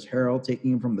Montrezl Harrell,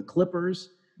 taking him from the Clippers.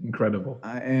 Incredible.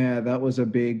 That was a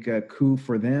big coup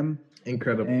for them.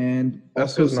 Incredible. And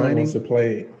that's because no one wants to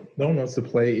play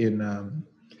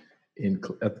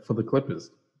for the Clippers.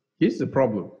 Here's the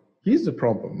problem,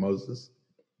 Moses.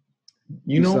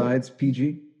 Besides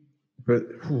PG? But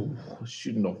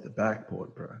shooting off the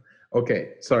backboard, bro.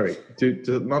 Okay, sorry.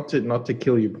 To not to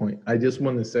kill your point. I just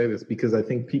want to say this because I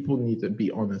think people need to be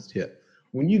honest here.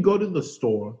 When you go to the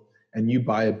store and you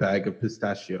buy a bag of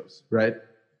pistachios, right?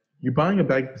 You're buying a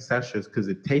bag of pistachios because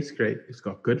it tastes great, it's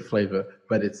got good flavor,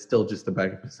 but it's still just a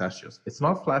bag of pistachios. It's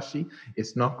not flashy.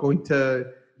 It's not going to,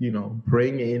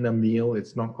 bring in a meal.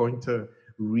 It's not going to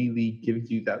really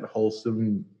give you that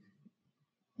wholesome,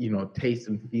 taste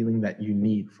and feeling that you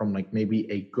need from like maybe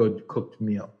a good cooked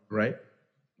meal, right?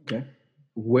 Okay.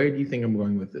 Where do you think I'm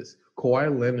going with this?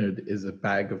 Kawhi Leonard is a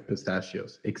bag of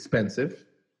pistachios. Expensive,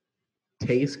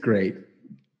 tastes great,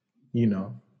 you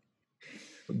know,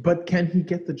 but can he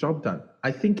get the job done?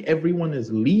 I think everyone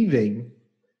is leaving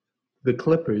the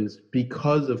Clippers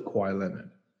because of Kawhi Leonard.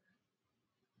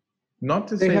 Not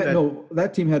to say that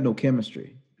that team had no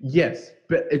chemistry. yes,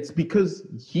 but it's because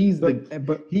he's the guy.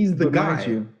 But He's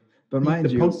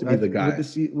mind you, supposed to be the guy.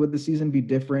 Would the season be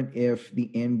different if the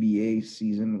NBA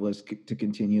season was to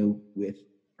continue with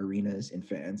arenas and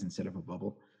fans instead of a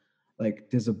bubble? Like,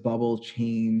 does a bubble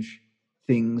change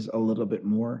things a little bit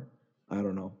more? I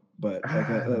don't know, but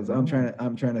like I'm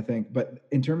trying to think. But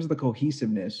in terms of the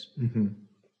cohesiveness,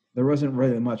 there wasn't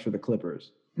really much for the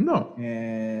Clippers. No,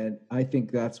 and I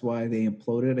think that's why they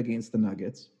imploded against the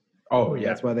Nuggets. Oh yeah,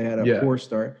 that's why they had a poor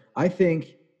start. I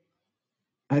think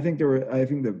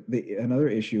another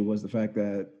issue was the fact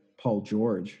that Paul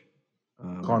George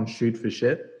can't shoot for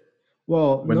shit.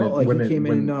 Well, he came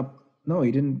in. No,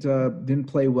 he didn't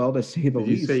play well to say the least.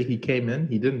 Did you say he came in?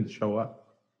 He didn't show up.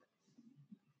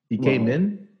 He came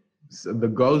in. So the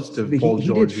ghost of Paul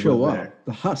George did show was up. there.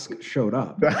 The husk showed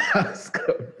up. The husk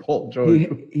of Paul George.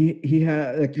 He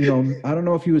had I don't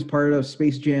know if he was part of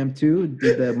Space Jam 2.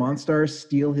 Did the Monstars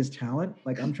steal his talent?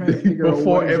 Like, I'm trying to figure out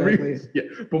what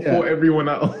before everyone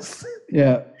else.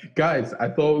 Yeah, guys, I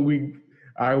thought we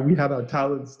had our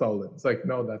talent stolen. It's like,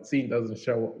 no, that scene doesn't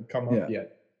come up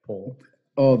yet, Paul.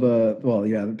 Oh,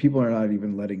 the people are not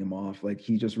even letting him off. Like,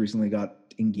 he just recently got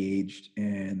engaged,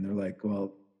 and they're like,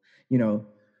 well,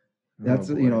 that's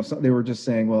so they were just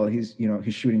saying, well, he's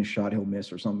shooting a shot he'll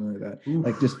miss or something like that. Oof.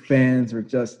 Like, just fans were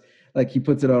just like, he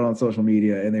puts it out on social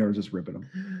media and they were just ripping him.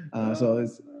 So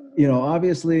it's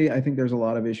obviously I think there's a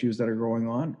lot of issues that are going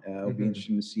on. It'll be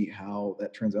interesting to see how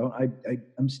that turns out.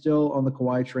 I'm still on the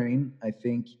Kawhi train. I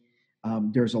think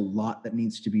there's a lot that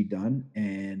needs to be done,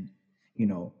 and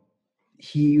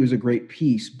he was a great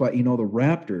piece, but the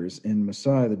Raptors and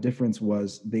Masai, the difference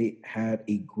was they had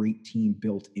a great team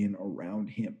built in around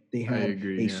him. They had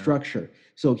structure.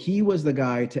 So he was the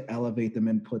guy to elevate them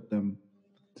and put them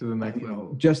to the next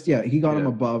level. He got them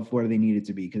above where they needed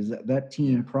to be, because that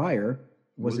team prior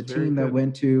was a team that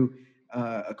went to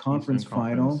a conference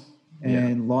final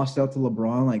and lost out to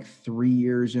LeBron like 3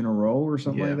 years in a row or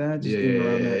something like that, just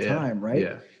around that time, right?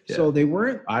 Yeah. So they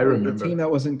weren't a team that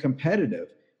wasn't competitive.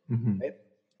 Right?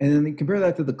 And then you compare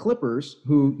that to the Clippers,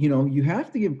 who, you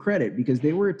have to give credit because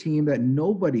they were a team that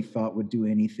nobody thought would do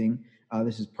anything.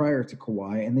 This is prior to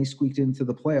Kawhi, and they squeaked into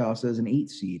the playoffs as an 8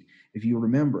 seed, if you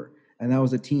remember. And that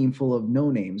was a team full of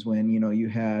no names when, you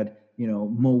had,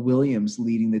 Mo Williams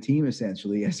leading the team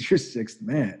essentially as your sixth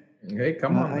man. Hey,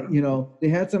 come on. They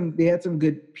had some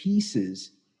good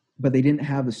pieces, but they didn't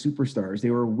have the superstars.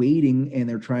 They were waiting, and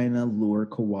they're trying to lure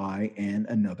Kawhi and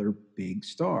another big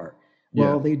star.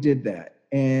 Well, they did that,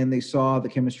 and they saw the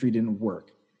chemistry didn't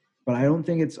work. But I don't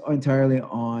think it's entirely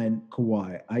on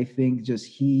Kawhi. I think just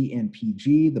he and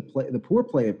PG, the poor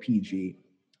play of PG,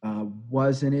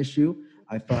 was an issue.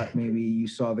 I thought maybe you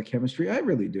saw the chemistry. I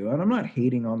really do. And I'm not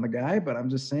hating on the guy, but I'm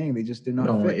just saying they just did not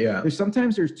fit. Yeah.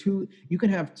 You can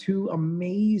have two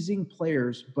amazing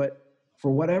players, but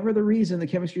for whatever the reason, the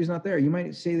chemistry is not there. You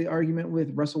might say the argument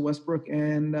with Russell Westbrook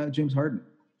and James Harden.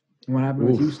 What happened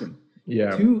with Houston?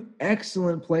 Yeah. Two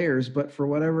excellent players, but for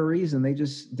whatever reason, they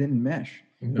just didn't mesh.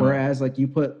 No. Whereas, like, you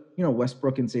put,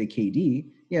 Westbrook and say KD,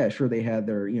 yeah, sure, they had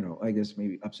their, I guess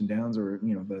maybe ups and downs, or,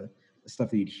 the stuff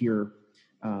that you'd hear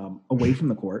away from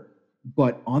the court,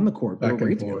 but on the court, they were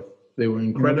great together. They were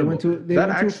incredible. They went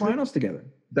to a finals together.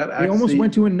 They almost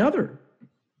went to another.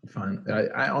 Fine.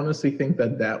 I honestly think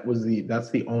that's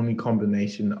the only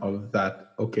combination of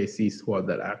that OKC squad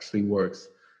that actually works.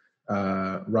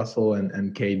 Russell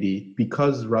and KD,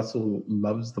 because Russell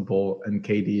loves the ball and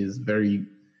KD is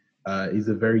he's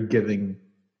a very giving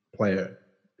player.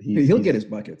 He'll get his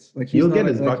buckets. Like, he'll get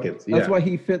his buckets. That's why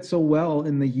he fit so well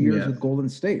in the years with Golden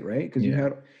State, right? Because you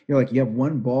have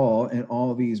one ball and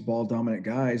all these ball dominant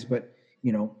guys, but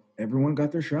everyone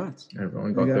got their shots.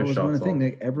 Everyone got their shots. That was one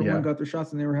thing. Everyone got their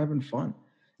shots, and they were having fun.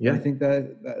 Yeah, and I think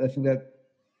that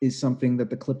is something that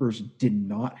the Clippers did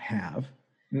not have.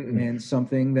 Mm-mm. and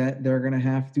something that they're going to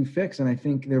have to fix. And I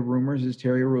think the rumors is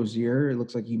Terry Rozier. It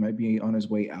looks like he might be on his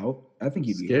way out. I think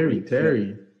he'd be a Scary great fit.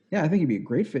 Terry. Yeah, I think he'd be a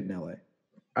great fit in LA.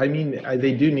 I mean,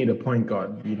 they do need a point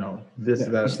guard. This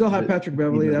Yeah, you still have that Patrick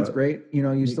Beverly. That's great.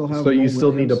 You still have so Mo you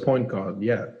still need a Williams. point guard.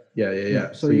 Yeah, yeah, yeah, Yeah, yeah.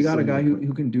 so So you you got still a need a guy point.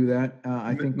 who can do that.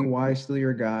 I think Kawhi is still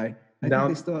your guy. I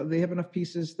think Now, they have enough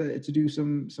pieces to do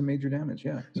some major damage.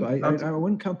 Yeah, so not I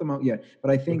wouldn't count them out yet,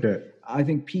 but okay. I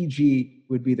think PG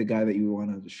would be the guy that you would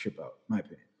want to just ship out. In my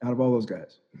opinion, out of all those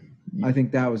guys, I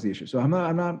think that was the issue. So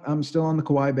I'm still on the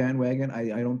Kawhi bandwagon.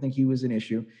 I don't think he was an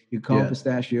issue. You call him Yeah,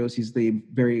 pistachios. He's the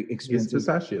very he's expensive,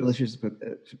 pistachios. delicious Yeah,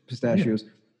 pistachios.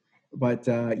 But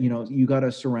you got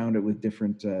to surround it with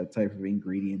different type of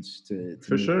ingredients to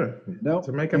for make sure. no.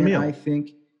 To make a And meal. I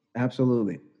think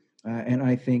absolutely, and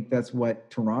I think that's what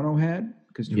Toronto had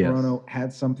because Yes. Toronto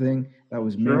had something that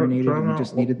was marinated and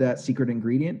just needed Toronto, that secret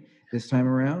ingredient. This time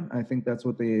around, I think that's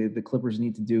what the Clippers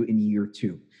need to do in year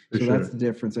two. for So that's sure. the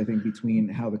difference, I think, between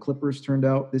how the Clippers turned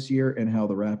out this year and how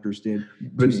the Raptors did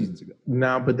But 2 seasons ago.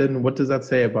 but then what does that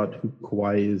say about who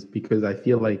Kawhi is? Because I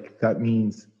feel like that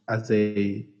means as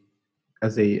a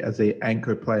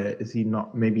anchor player, is he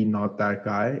not maybe not that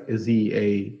guy? Is he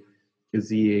a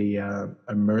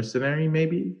mercenary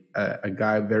maybe a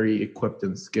guy very equipped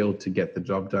and skilled to get the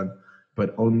job done,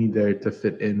 but only there to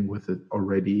fit in with an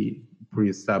already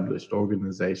pre-established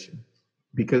organization?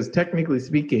 Because technically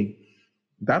speaking,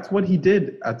 that's what he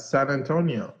did at San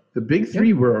Antonio. The big Yeah,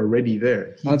 three were already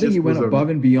there. He I think he just went was a above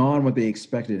and beyond what they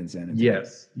expected in San Antonio.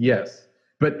 yes, yes.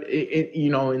 But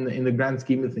in the grand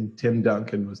scheme of things, Tim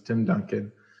Duncan was Tim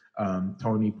Duncan.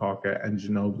 Tony Parker and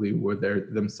Ginobili were there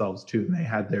themselves too, and they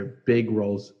had their big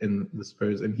roles in the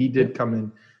Spurs. And he did come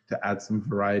in to add some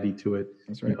variety to it.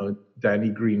 That's right. Danny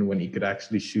Green, when he could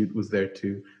actually shoot, was there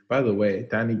too. By the way,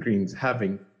 Danny Green's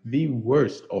having the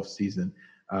worst offseason.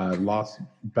 Lost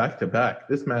back to back.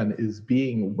 This man is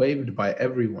being waived by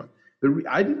everyone.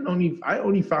 I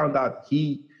only found out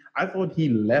I thought he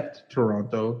left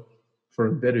Toronto for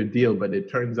a better deal, but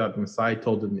it turns out Masai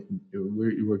told him,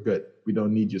 we're good. We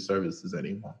don't need your services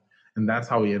anymore. And that's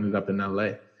how he ended up in LA.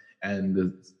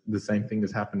 And the same thing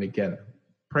has happened again.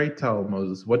 Pray tell,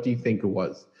 Moses, what do you think it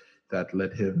was that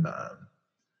let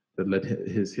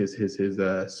his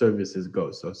services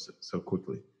go so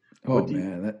quickly? Oh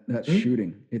man, that Hmm?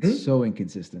 shooting, it's so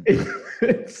inconsistent.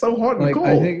 It's so hard and Like cold.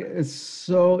 I think it's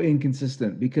so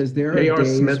inconsistent because there are J.R.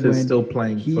 days Smith when is still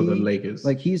playing for the Lakers.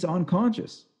 he's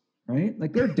unconscious, right?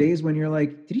 Like there are days when you're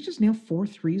like, did he just nail 4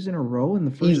 threes in a row in the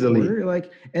first Easily. quarter?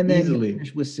 Like, and then he Easily.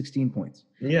 finished with 16 points.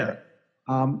 Yeah.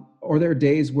 Or there are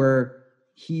days where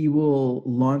he will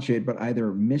launch it, but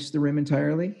either miss the rim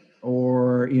entirely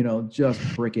or just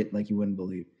brick it like you wouldn't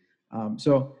believe.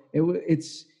 So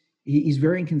he's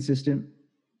very inconsistent,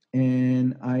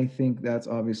 and I think that's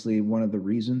obviously one of the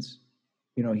reasons.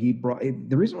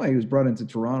 The reason why he was brought into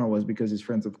Toronto was because he's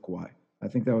friends with Kawhi. I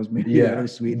think that was maybe the other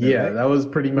sweetener. Yeah, right? that was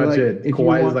pretty much it. If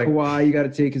Kawhi you is want Kawhi, you got to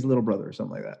take his little brother or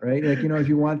something like that, right? Like if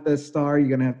you want the star, you're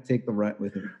gonna have to take the rent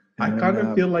with him. I kind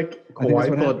of feel like I think that's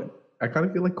what Kawhi happened. thought. I kind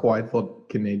of feel like Kawhi thought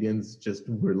Canadians just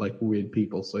were like weird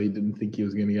people, so he didn't think he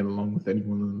was going to get along with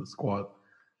anyone in the squad.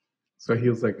 So he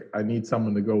was like, "I need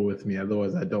someone to go with me,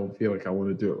 otherwise I don't feel like I want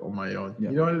to do it on my own." Yeah.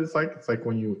 You know what it's like? It's like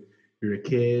when you're a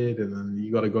kid and then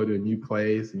you got to go to a new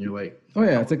place and you're like, oh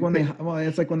yeah, it's like when they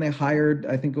hired.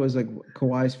 I think it was like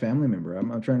Kawhi's family member.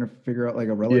 I'm trying to figure out like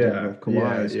a relative of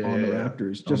Kawhi's on the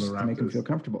Raptors just to make him feel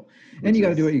comfortable. And you got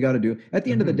to do what you got to do. At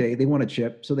the end of the day, they won a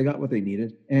chip, so they got what they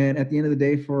needed. And at the end of the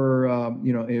day, for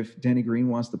if Danny Green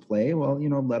wants to play, well,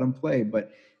 let him play.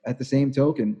 But at the same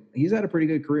token, he's had a pretty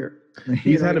good career.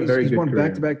 He's had a very good He's won career.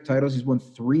 back-to-back titles. He's won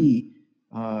 3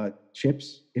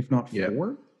 chips, if not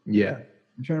 4. Yeah.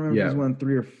 I'm trying to remember if he's won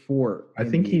 3 or 4. I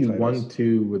think NBA he titles. won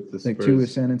 2 with the Spurs. Like 2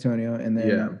 with San Antonio, and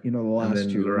then the last and then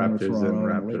 2 the one with Raptors Toronto and and the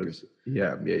Raptors. Lakers.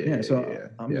 Yeah. So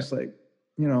I'm just like,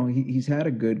 he's had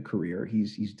a good career.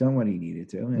 He's done what he needed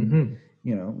to, and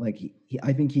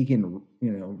I think he can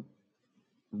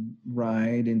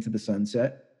ride into the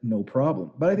sunset, no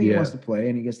problem. But I think he wants to play,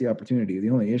 and he gets the opportunity. The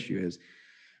only issue is,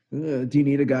 do you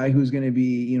need a guy who's going to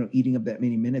be, eating up that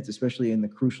many minutes, especially in the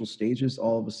crucial stages,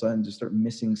 all of a sudden just start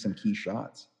missing some key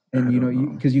shots? And,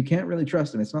 because you can't really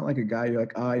trust him. It's not like a guy you're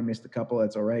like, I missed a couple.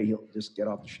 That's all right. He'll just get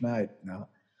off the schneid. No,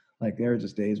 like there are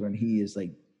just days when he is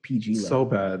like PG level. So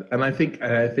bad. And I think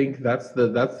that's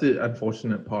the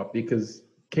unfortunate part, because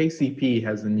KCP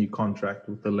has a new contract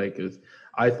with the Lakers.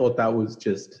 I thought that was a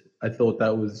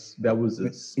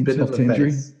spin in the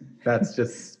face. That's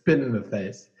just spin in the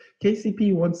face.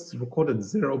 KCP once recorded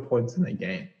 0 points in a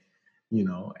game.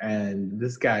 and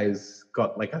this guy's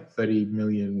got like a $30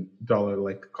 million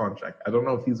like contract. I don't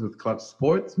know if he's with Clutch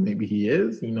Sports. Maybe he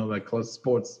is. Like Clutch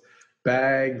Sports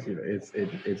bags.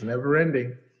 It's never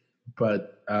ending.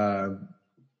 But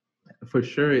for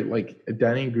sure, like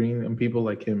Danny Green and people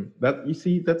like him. That you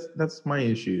see, that's my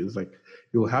issue. Is like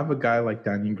you'll have a guy like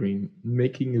Danny Green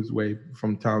making his way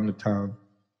from town to town.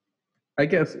 I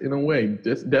guess in a way,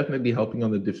 just definitely helping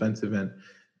on the defensive end,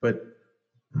 but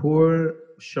poor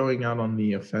showing out on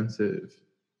the offensive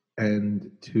and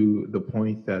to the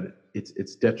point that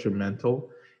it's detrimental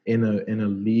in a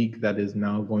league that is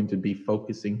now going to be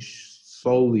focusing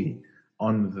solely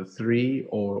on the three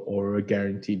or a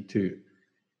guaranteed two.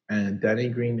 And Danny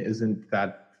Green isn't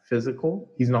that physical.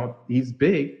 He's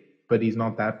big, but he's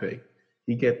not that big.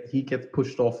 He gets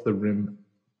pushed off the rim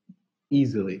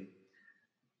easily,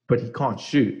 but he can't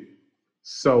shoot.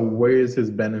 So where is his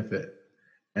benefit?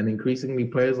 And increasingly,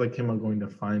 players like him are going to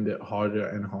find it harder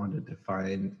and harder to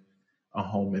find a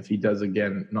home if he does,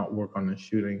 again, not work on his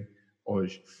shooting or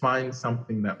find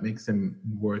something that makes him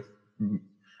worth.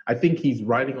 I think he's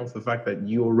riding off the fact that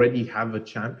you already have a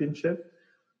championship,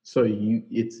 so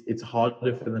it's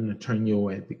harder for them to turn you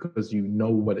away because you know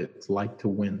what it's like to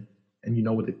win and you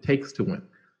know what it takes to win.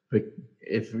 But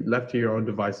if left to your own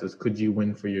devices, could you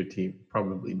win for your team?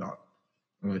 Probably not.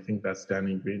 And I think that's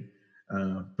Danny Green.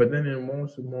 But then in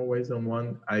more ways than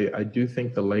one, I do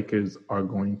think the Lakers are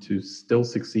going to still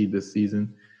succeed this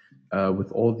season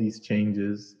with all these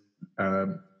changes.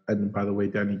 And by the way,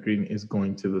 Danny Green is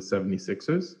going to the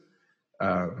 76ers.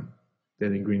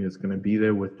 Danny Green is going to be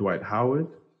there with Dwight Howard.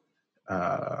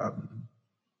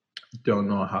 Don't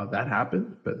know how that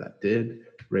happened, but that did.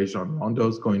 Rajon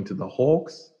Rondo's going to the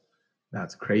Hawks.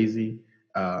 That's crazy.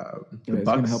 It's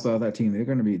going to help out that team. They're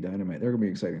going to be dynamite. They're going to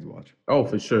be exciting to watch. Oh,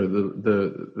 for sure.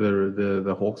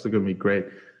 The Hawks are going to be great.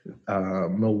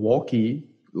 Milwaukee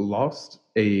lost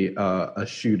a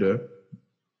shooter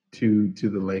to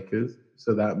the Lakers,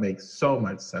 so that makes so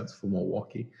much sense for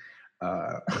Milwaukee.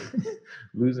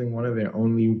 Losing one of their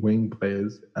only wing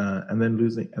players, and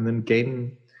then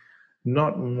gaining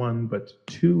not one but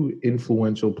two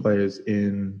influential players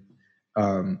in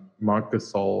Marc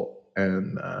Gasol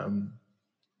and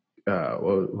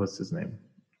what's his name?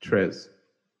 Trez.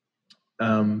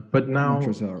 But now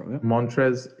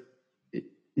Montrez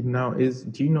now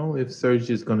do you know if Serge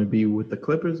is going to be with the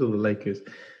Clippers or the Lakers?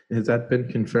 Has that been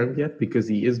confirmed yet? Because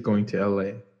he is going to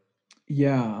LA.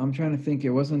 Yeah, I'm trying to think. It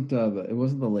wasn't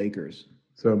the Lakers.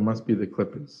 So it must be the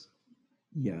Clippers.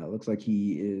 Yeah, it looks like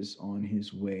he is on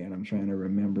his way, and I'm trying to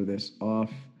remember this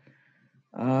off.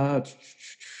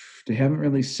 They haven't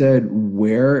really said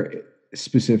where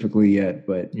specifically yet,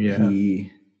 but yeah.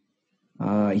 he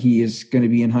is going to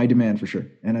be in high demand for sure,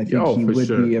 and I think he would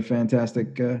be a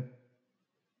fantastic player.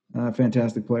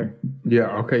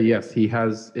 Yeah. Okay. Yes, he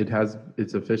has.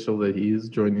 It's official that he is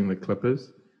joining the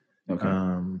Clippers.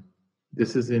 Okay.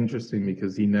 This is interesting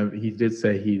because he did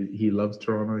say he loves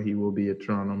Toronto. He will be a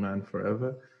Toronto man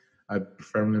forever. I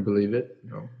firmly believe it.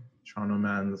 Toronto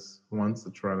man's once,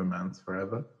 the Toronto man's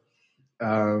forever.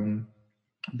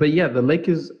 But yeah, the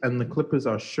Lakers and the Clippers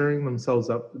are shoring themselves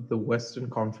up. The Western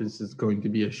Conference is going to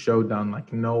be a showdown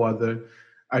like no other.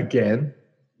 Again,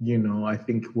 I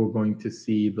think we're going to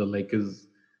see the Lakers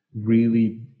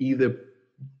really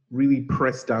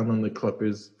press down on the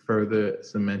Clippers, further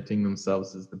cementing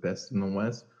themselves as the best in the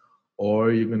West,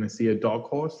 or you're going to see a dog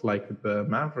horse like the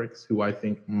Mavericks, who I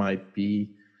think might be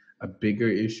a bigger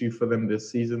issue for them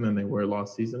this season than they were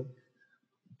last season.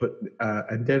 But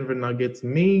and Denver Nuggets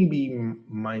we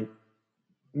might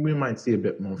see a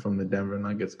bit more from the Denver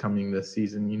Nuggets coming this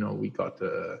season. We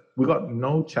got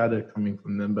no chatter coming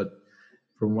from them, but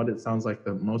from what it sounds like,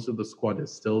 most of the squad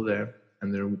is still there,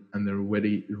 and they're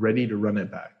ready to run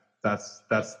it back. That's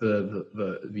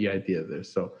the idea there.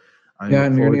 So and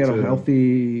you're gonna get a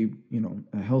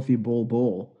healthy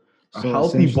bowl. So a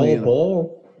healthy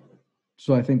bowl.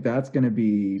 So I think that's going to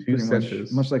be pretty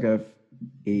much like a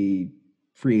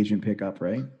free agent pickup,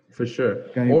 right? For sure.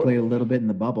 Guy who played a little bit in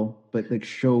the bubble, but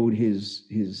showed his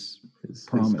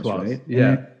promise, right? Yeah.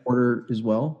 And Porter as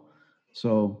well.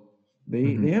 So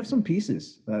they have some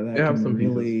pieces that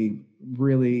can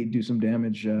really do some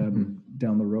damage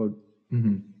down the road.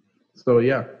 Mm-hmm. So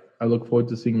yeah, I look forward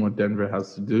to seeing what Denver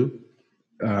has to do.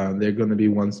 They're going to be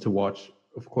ones to watch.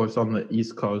 Of course, on the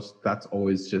East Coast, that's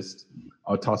always just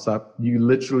a toss-up. You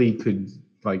literally could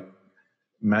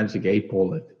magic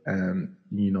 8-ball it, and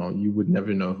you would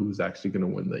never know who's actually going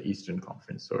to win the Eastern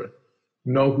Conference or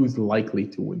know who's likely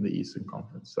to win the Eastern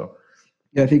Conference. So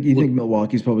Yeah, I think you think Look,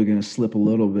 Milwaukee's probably going to slip a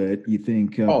little bit. You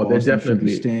think oh, they're Boston should be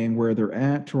definitely, staying where they're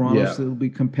at. Toronto yeah. still be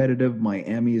competitive.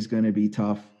 Miami is going to be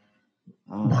tough.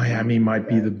 Miami might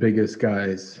be Yeah, the biggest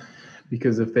guys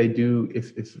because if they do,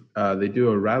 if they do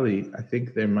a rally, I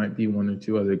think there might be one or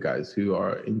two other guys who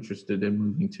are interested in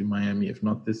moving to Miami. If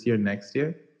not this year, next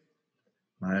year,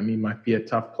 Miami might be a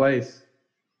tough place.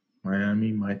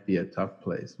 Miami might be a tough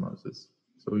place, Moses.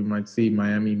 So we might see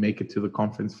Miami make it to the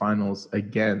conference finals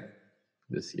again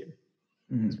this year,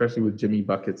 mhm. especially with Jimmy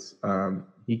Buckets.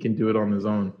 He can do it on his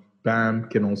own. Bam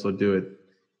can also do it.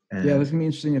 Yeah, that's And gonna be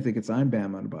interesting if they could sign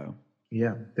Bam Adebayo.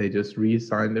 yeah, they just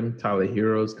re-signed him. Tyler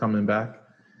Hero's coming back.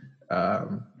 How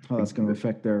I that's think going to that,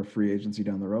 affect their free agency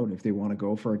down the road if they want to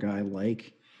go for a guy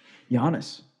like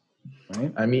Giannis,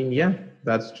 right? I mean, yeah,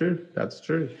 that's true. That's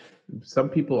true. Some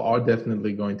people are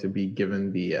definitely going to be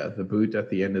given the boot at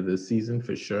the end of the season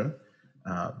for sure,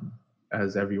 um,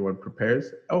 as everyone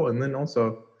prepares. Oh, and then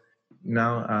also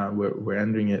now we're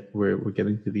ending it. We're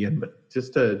getting to the end, but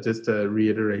just to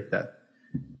reiterate that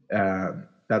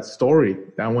that story.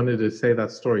 I wanted to say that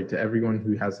story to everyone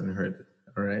who hasn't heard it.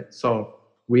 All right. So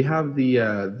we have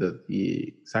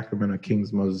the Sacramento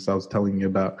Kings, Moses, I was telling you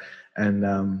about, and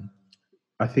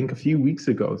I think a few weeks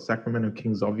ago, Sacramento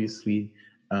Kings obviously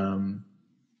um,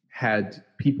 had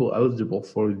people eligible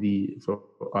for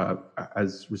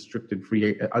as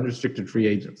unrestricted free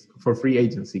agents for free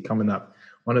agency coming up.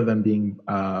 One of them being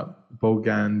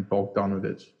Bogan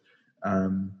Bogdanovic.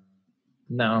 Um,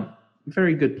 Now,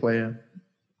 very good player,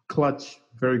 clutch,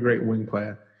 very great wing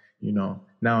player.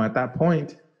 Now at that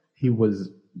point, he was,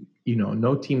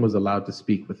 no team was allowed to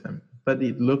speak with him, but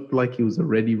it looked like he was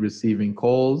already receiving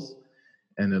calls,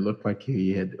 and it looked like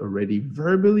he had already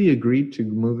verbally agreed to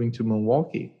moving to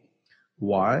Milwaukee.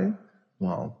 Why?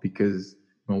 Well, because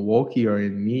Milwaukee are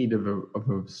in need of a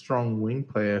strong wing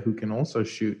player who can also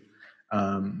shoot,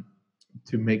 um,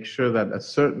 to make sure that a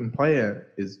certain player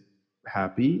is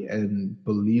happy and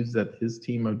believes that his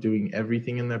team are doing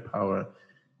everything in their power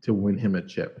to win him a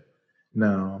chip.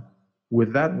 Now,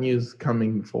 with that news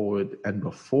coming forward, and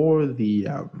before the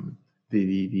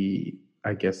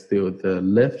I guess the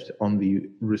lift on the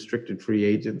restricted free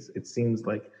agents, it seems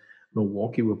like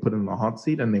Milwaukee were put in the hot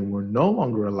seat and they were no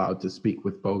longer allowed to speak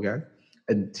with Bogan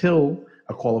until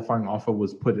a qualifying offer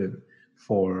was put in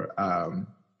for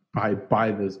by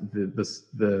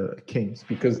the Kings,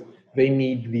 because they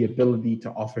need the ability to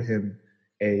offer him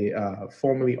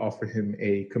formally offer him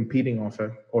a competing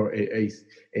offer, or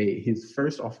his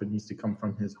first offer needs to come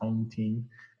from his home team,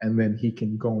 and then he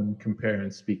can go and compare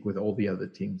and speak with all the other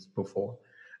teams before.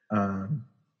 Um,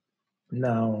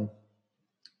 Now,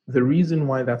 the reason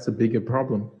why that's a bigger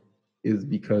problem is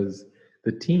because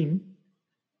the team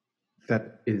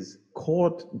that is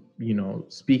caught,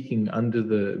 speaking under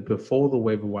the before the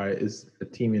waiver wire is a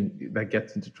team that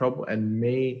gets into trouble and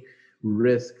may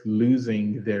risk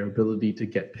losing their ability to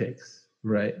get picks,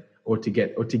 right? Or to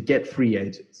get free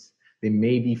agents. They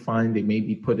may be fined. They may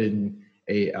be put in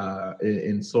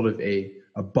sort of a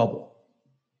bubble,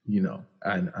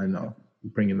 and I Yeah. know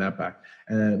bringing that back.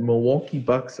 And Milwaukee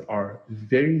Bucks are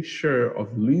very sure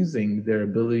of losing their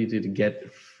ability to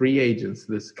get free agents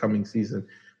this coming season,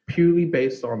 purely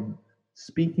based on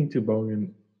speaking to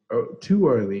Bogan too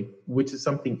early, which is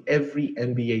something every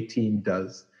NBA team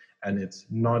does. And it's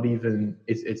not even,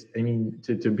 it's I mean,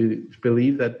 to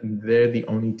believe that they're the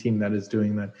only team that is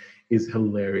doing that is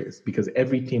hilarious, because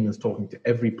every team is talking to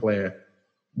every player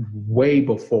way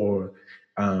before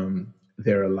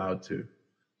they're allowed to.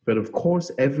 But of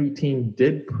course, every team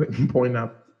did point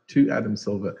out to Adam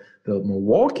Silver that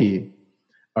Milwaukee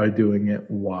are doing it.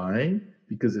 Why?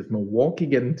 Because if Milwaukee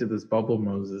get into this bubble,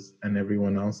 Moses, and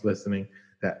everyone else listening,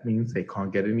 that means they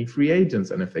can't get any free agents.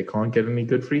 And if they can't get any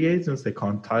good free agents, they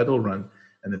can't title run.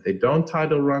 And if they don't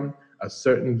title run, a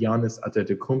certain Giannis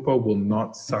Antetokounmpo will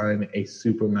not sign a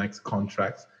supermax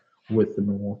contract with the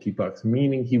Milwaukee Bucks,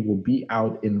 meaning he will be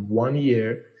out in 1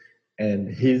 year, and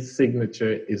his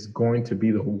signature is going to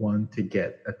be the one to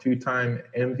get a two-time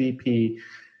MVP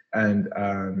and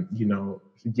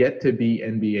yet to be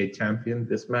NBA champion.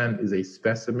 This man is a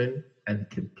specimen and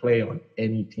can play on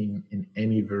any team in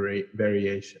any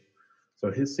variation. So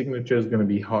his signature is going to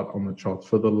be hot on the charts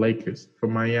for the Lakers, for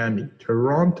Miami.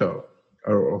 Toronto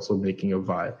are also making a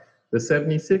vibe. The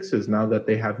 76ers, now that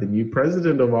they have the new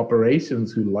president of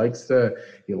operations who likes to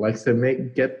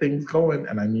get things going.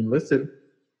 And I mean, listen,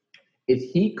 if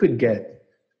he could get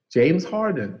James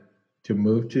Harden to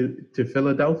move to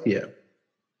Philadelphia,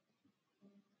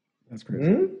 That's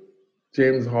crazy.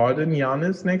 James Harden,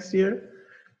 Giannis next year,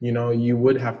 you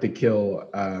would have to kill,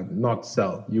 not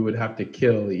sell. You would have to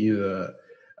kill either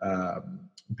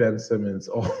Ben Simmons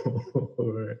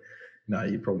or no,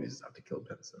 you probably just have to kill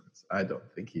Ben Simmons. I don't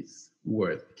think he's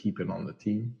worth keeping on the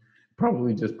team.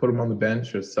 Probably just put him on the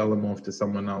bench or sell him off to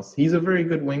someone else. He's a very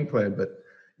good wing player, but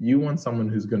you want someone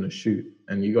who's going to shoot,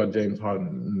 and you got James Harden,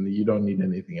 and you don't need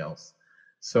anything else.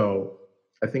 So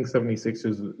I think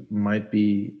 76ers might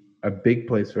be a big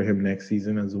place for him next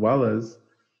season, as well as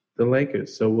the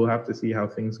Lakers. So we'll have to see how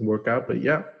things work out. But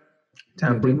yeah,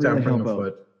 tampering a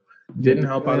foot. Didn't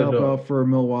help out at all. For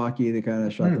Milwaukee. They kind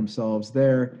of shut themselves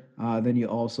there. Then you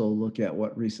also look at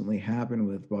what recently happened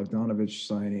with Bogdanovich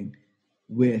signing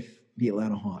with the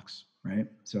Atlanta Hawks, right?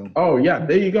 So oh yeah,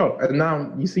 there you go. And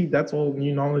now you see that's all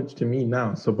new knowledge to me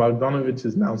now. So Bogdanovich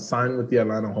is now signed with the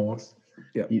Atlanta Hawks.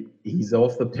 Yeah, he's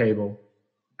off the table,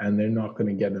 and they're not going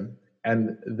to get him.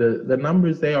 And the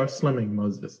numbers, they are slimming,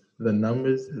 Moses. The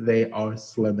numbers, they are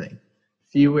slimming.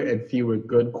 Fewer and fewer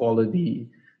good quality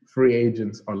free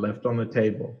agents are left on the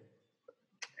table.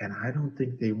 And I don't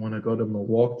think they want to go to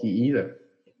Milwaukee either.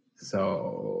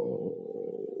 So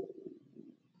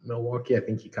Milwaukee, I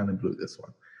think he kind of blew this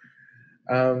one.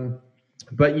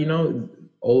 But,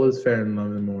 all is fair and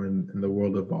nothing more in the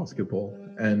world of basketball.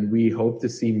 And we hope to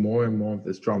see more and more of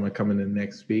this drama coming in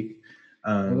next week.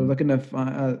 They're looking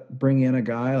to bring in a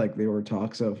guy, like there were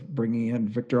talks of bringing in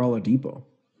Victor Oladipo.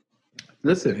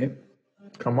 Listen, right?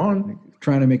 Come on. Like,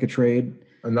 trying to make a trade.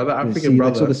 Another African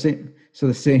brother. So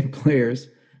the same players.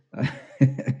 And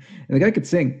the guy could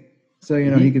sing. So,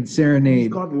 he could serenade. He's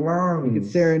got lungs. He could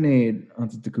serenade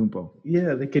Antetokounmpo.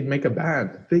 Yeah, they could make a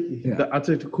band. The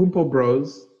Antetokounmpo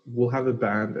bros will have a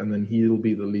band, and then he'll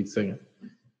be the lead singer.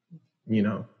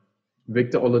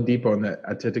 Victor Oladipo and the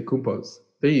Antetokounmpos.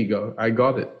 There you go. I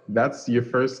got it. That's your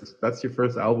first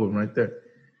album right there.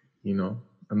 And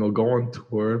they'll go on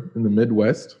tour in the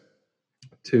Midwest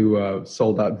to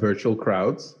sold out virtual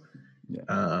crowds.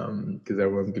 Because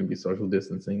everyone's going to be social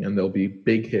distancing, and there'll be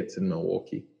big hits in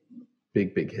Milwaukee.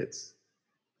 Big hits.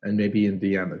 And maybe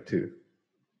Indiana too.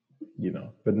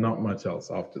 But not much else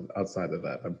outside of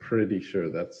that. I'm pretty sure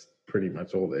that's pretty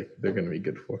much all they're going to be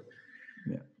good for.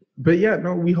 Yeah. But yeah,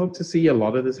 no, we hope to see a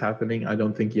lot of this happening. I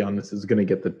don't think Giannis is going to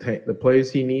get the players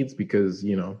he needs because,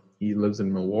 he lives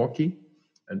in Milwaukee,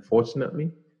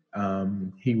 unfortunately.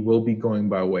 He will be going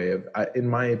by way of, in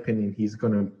my opinion, he's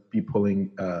going to be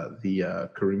pulling the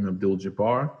Kareem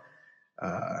Abdul-Jabbar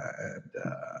and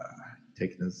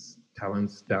taking his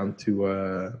talents down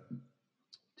to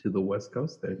the West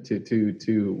Coast there,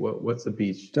 to what's the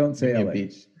beach? Don't say LA.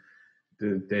 Beach.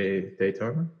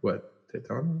 Daytona? What?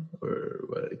 Daytona? Or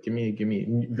what? Give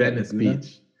me Venice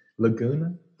Beach.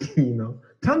 Laguna?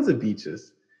 Tons of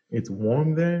beaches. It's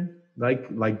warm there,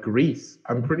 like Greece.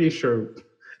 I'm pretty sure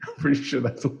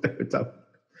that's what they're talking.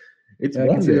 It's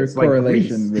warm there. It's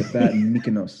correlation with that in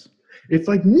Mykonos. It's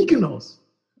like Mykonos.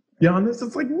 Giannis,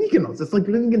 it's like Mykonos. It's like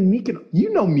living in Mykonos. You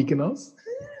know Mykonos.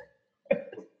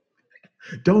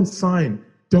 Don't sign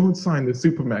the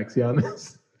Supermax,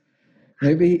 Giannis.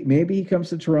 Maybe he comes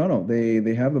to Toronto.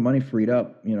 They have the money freed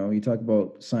up. You talk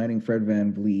about signing Fred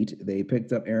VanVleet. They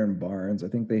picked up Aaron Barnes. I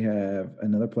think they have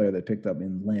another player they picked up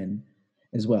in Len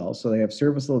as well. So they have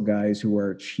serviceable guys who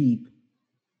are cheap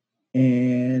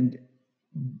and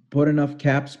put enough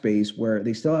cap space where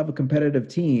they still have a competitive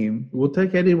team. We'll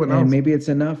take anyone else. And maybe it's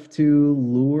enough to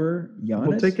lure Giannis.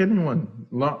 We'll take anyone.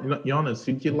 Giannis,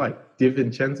 who do you like?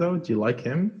 DiVincenzo? Do you like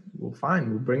him? Well, fine.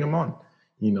 We'll bring him on.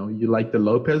 You like the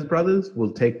Lopez brothers?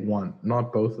 We'll take one.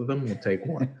 Not both of them. We'll take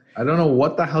one. I don't know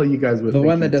what the hell you guys were thinking. The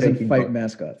one that doesn't fight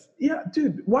mascots. Yeah,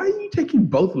 dude. Why are you taking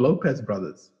both Lopez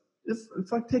brothers?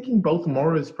 It's like taking both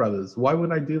Morris brothers. Why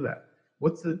would I do that?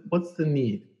 What's the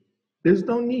need? There's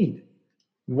no need.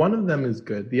 One of them is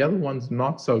good. The other one's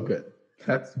not so good.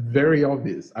 That's very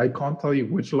obvious. I can't tell you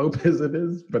which Lopez it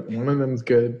is, but one of them's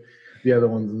good. The other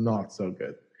one's not so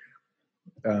good.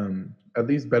 At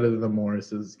least better than the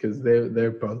Morrises because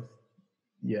they're both,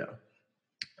 yeah.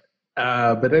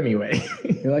 But anyway,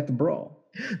 they like to brawl.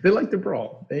 They like to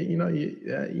brawl. In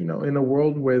a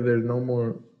world where there's no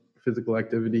more physical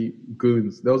activity,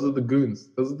 goons. Those are the goons.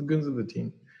 Those are the goons of the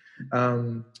team.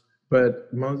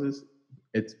 But Moses,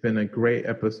 it's been a great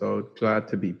episode. Glad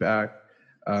to be back.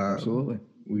 Absolutely.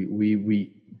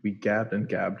 We gabbed and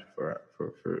gabbed for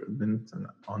minutes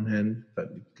on end, but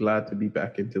glad to be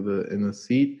back in the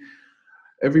seat.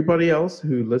 Everybody else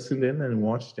who listened in and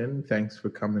watched in, thanks for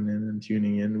coming in and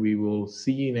tuning in. We will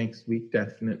see you next week.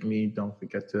 Definitely don't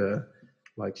forget to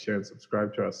like, share, and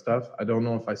subscribe to our stuff. I don't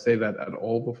know if I say that at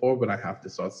all before, but I have to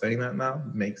start saying that now.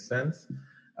 Makes sense.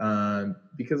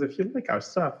 Because if you like our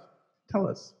stuff, tell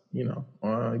us,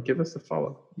 or give us a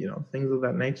follow, things of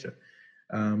that nature.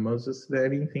 Moses, is there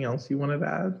anything else you wanted to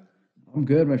add? I'm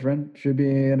good, my friend. Should be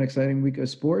an exciting week of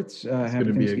sports. It's going Happy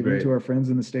to be a Thanksgiving great. to our friends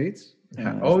in the States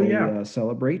as Oh they yeah.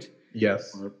 celebrate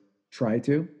Yes. or try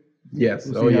to. Yes.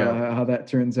 We'll Oh see yeah. how that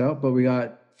turns out. But we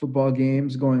got football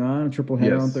games going on, a triple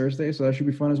header on Yes. Thursday, so that should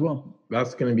be fun as well.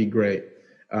 That's going to be great.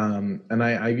 And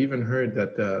I've even heard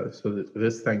that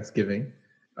this Thanksgiving,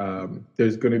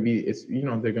 there's going to be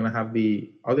they're going to have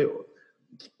the are they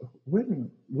when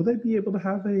will they be able to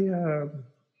have a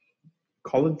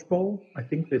college bowl? I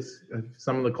think this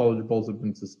some of the college bowls have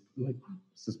been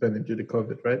suspended due to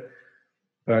COVID, right?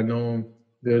 But I know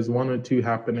there's one or two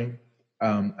happening.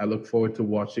 I look forward to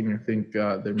watching. I think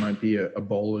there might be a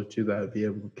bowl or two that I'll be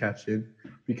able to catch in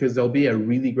because there'll be a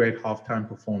really great halftime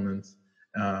performance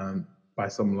by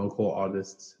some local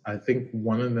artists. I think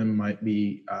one of them might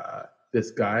be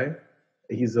this guy.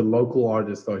 He's a local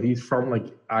artist, though. He's from like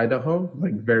Idaho,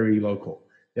 like very local.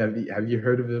 Have you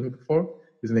heard of him before?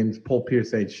 His name's Paul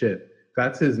Pierce Ain't Shit.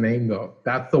 That's his name, though.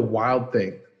 That's the wild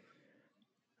thing.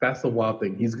 That's the wild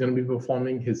thing. He's going to be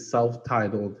performing his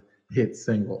self-titled hit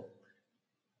single,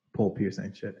 Paul Pierce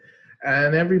Ain't Shit.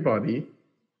 And everybody,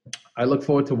 I look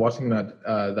forward to watching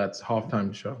that's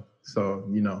halftime show. So,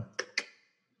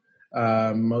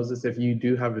 Moses, if you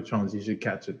do have a chance, you should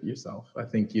catch it yourself. I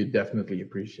think you'd definitely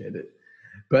appreciate it.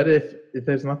 But if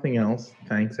there's nothing else,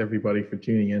 thanks everybody for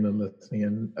tuning in and listening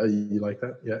in. You like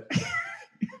that? Yeah.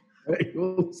 I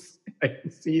will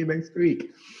see you next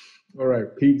week. All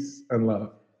right. Peace and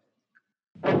love.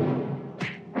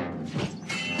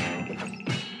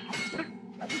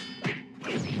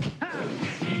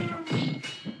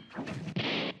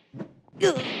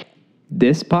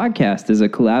 This podcast is a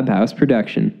Collab House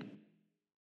production.